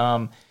 Okay.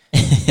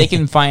 They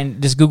can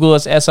just Google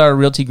us, SR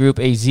Realty Group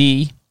AZ,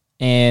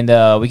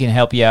 and we can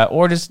help you out.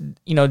 Or just,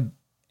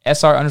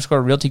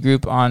 SR_Realty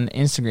Group on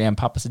Instagram.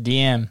 Pop us a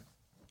DM.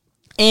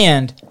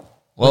 And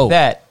with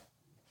that,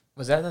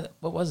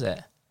 what was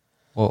that?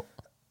 Well,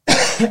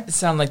 It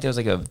sounded like there was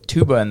like a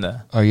tuba in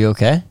the. are you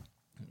okay?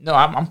 No,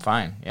 I'm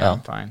fine. Yeah,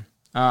 I'm fine.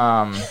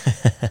 I'm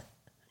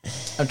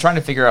trying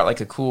to figure out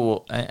like a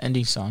cool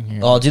ending song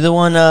here. I'll do the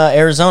one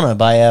Arizona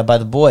by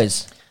the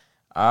Boys.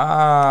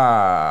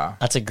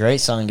 That's a great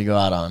song to go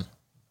out on.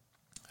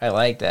 I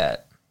like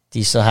that. Do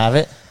you still have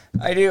it?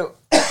 I do.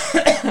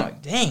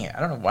 Dang it. I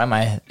don't know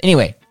why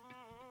Anyway,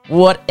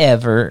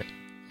 whatever.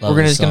 Love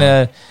We're this just going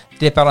to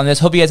dip out on this.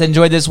 Hope you guys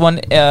enjoyed this one.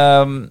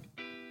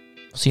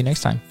 See you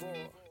next time.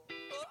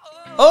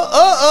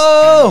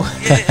 Oh.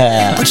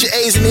 Put your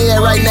A's in the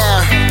air right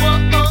now.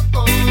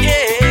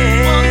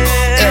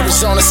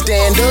 Arizona,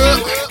 stand up.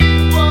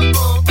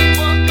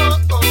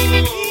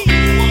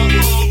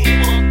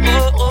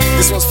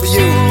 This one's for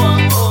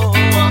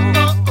you.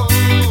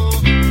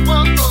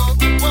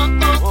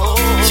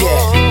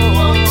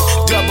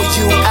 Yeah.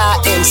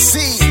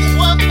 WINC.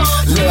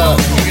 Look.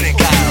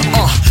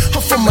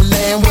 I'm from a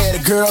land where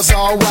the girls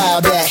all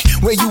wild at.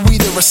 Where you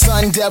either a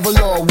sun devil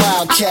or a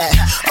wildcat.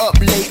 Up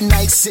late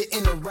night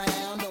sitting around.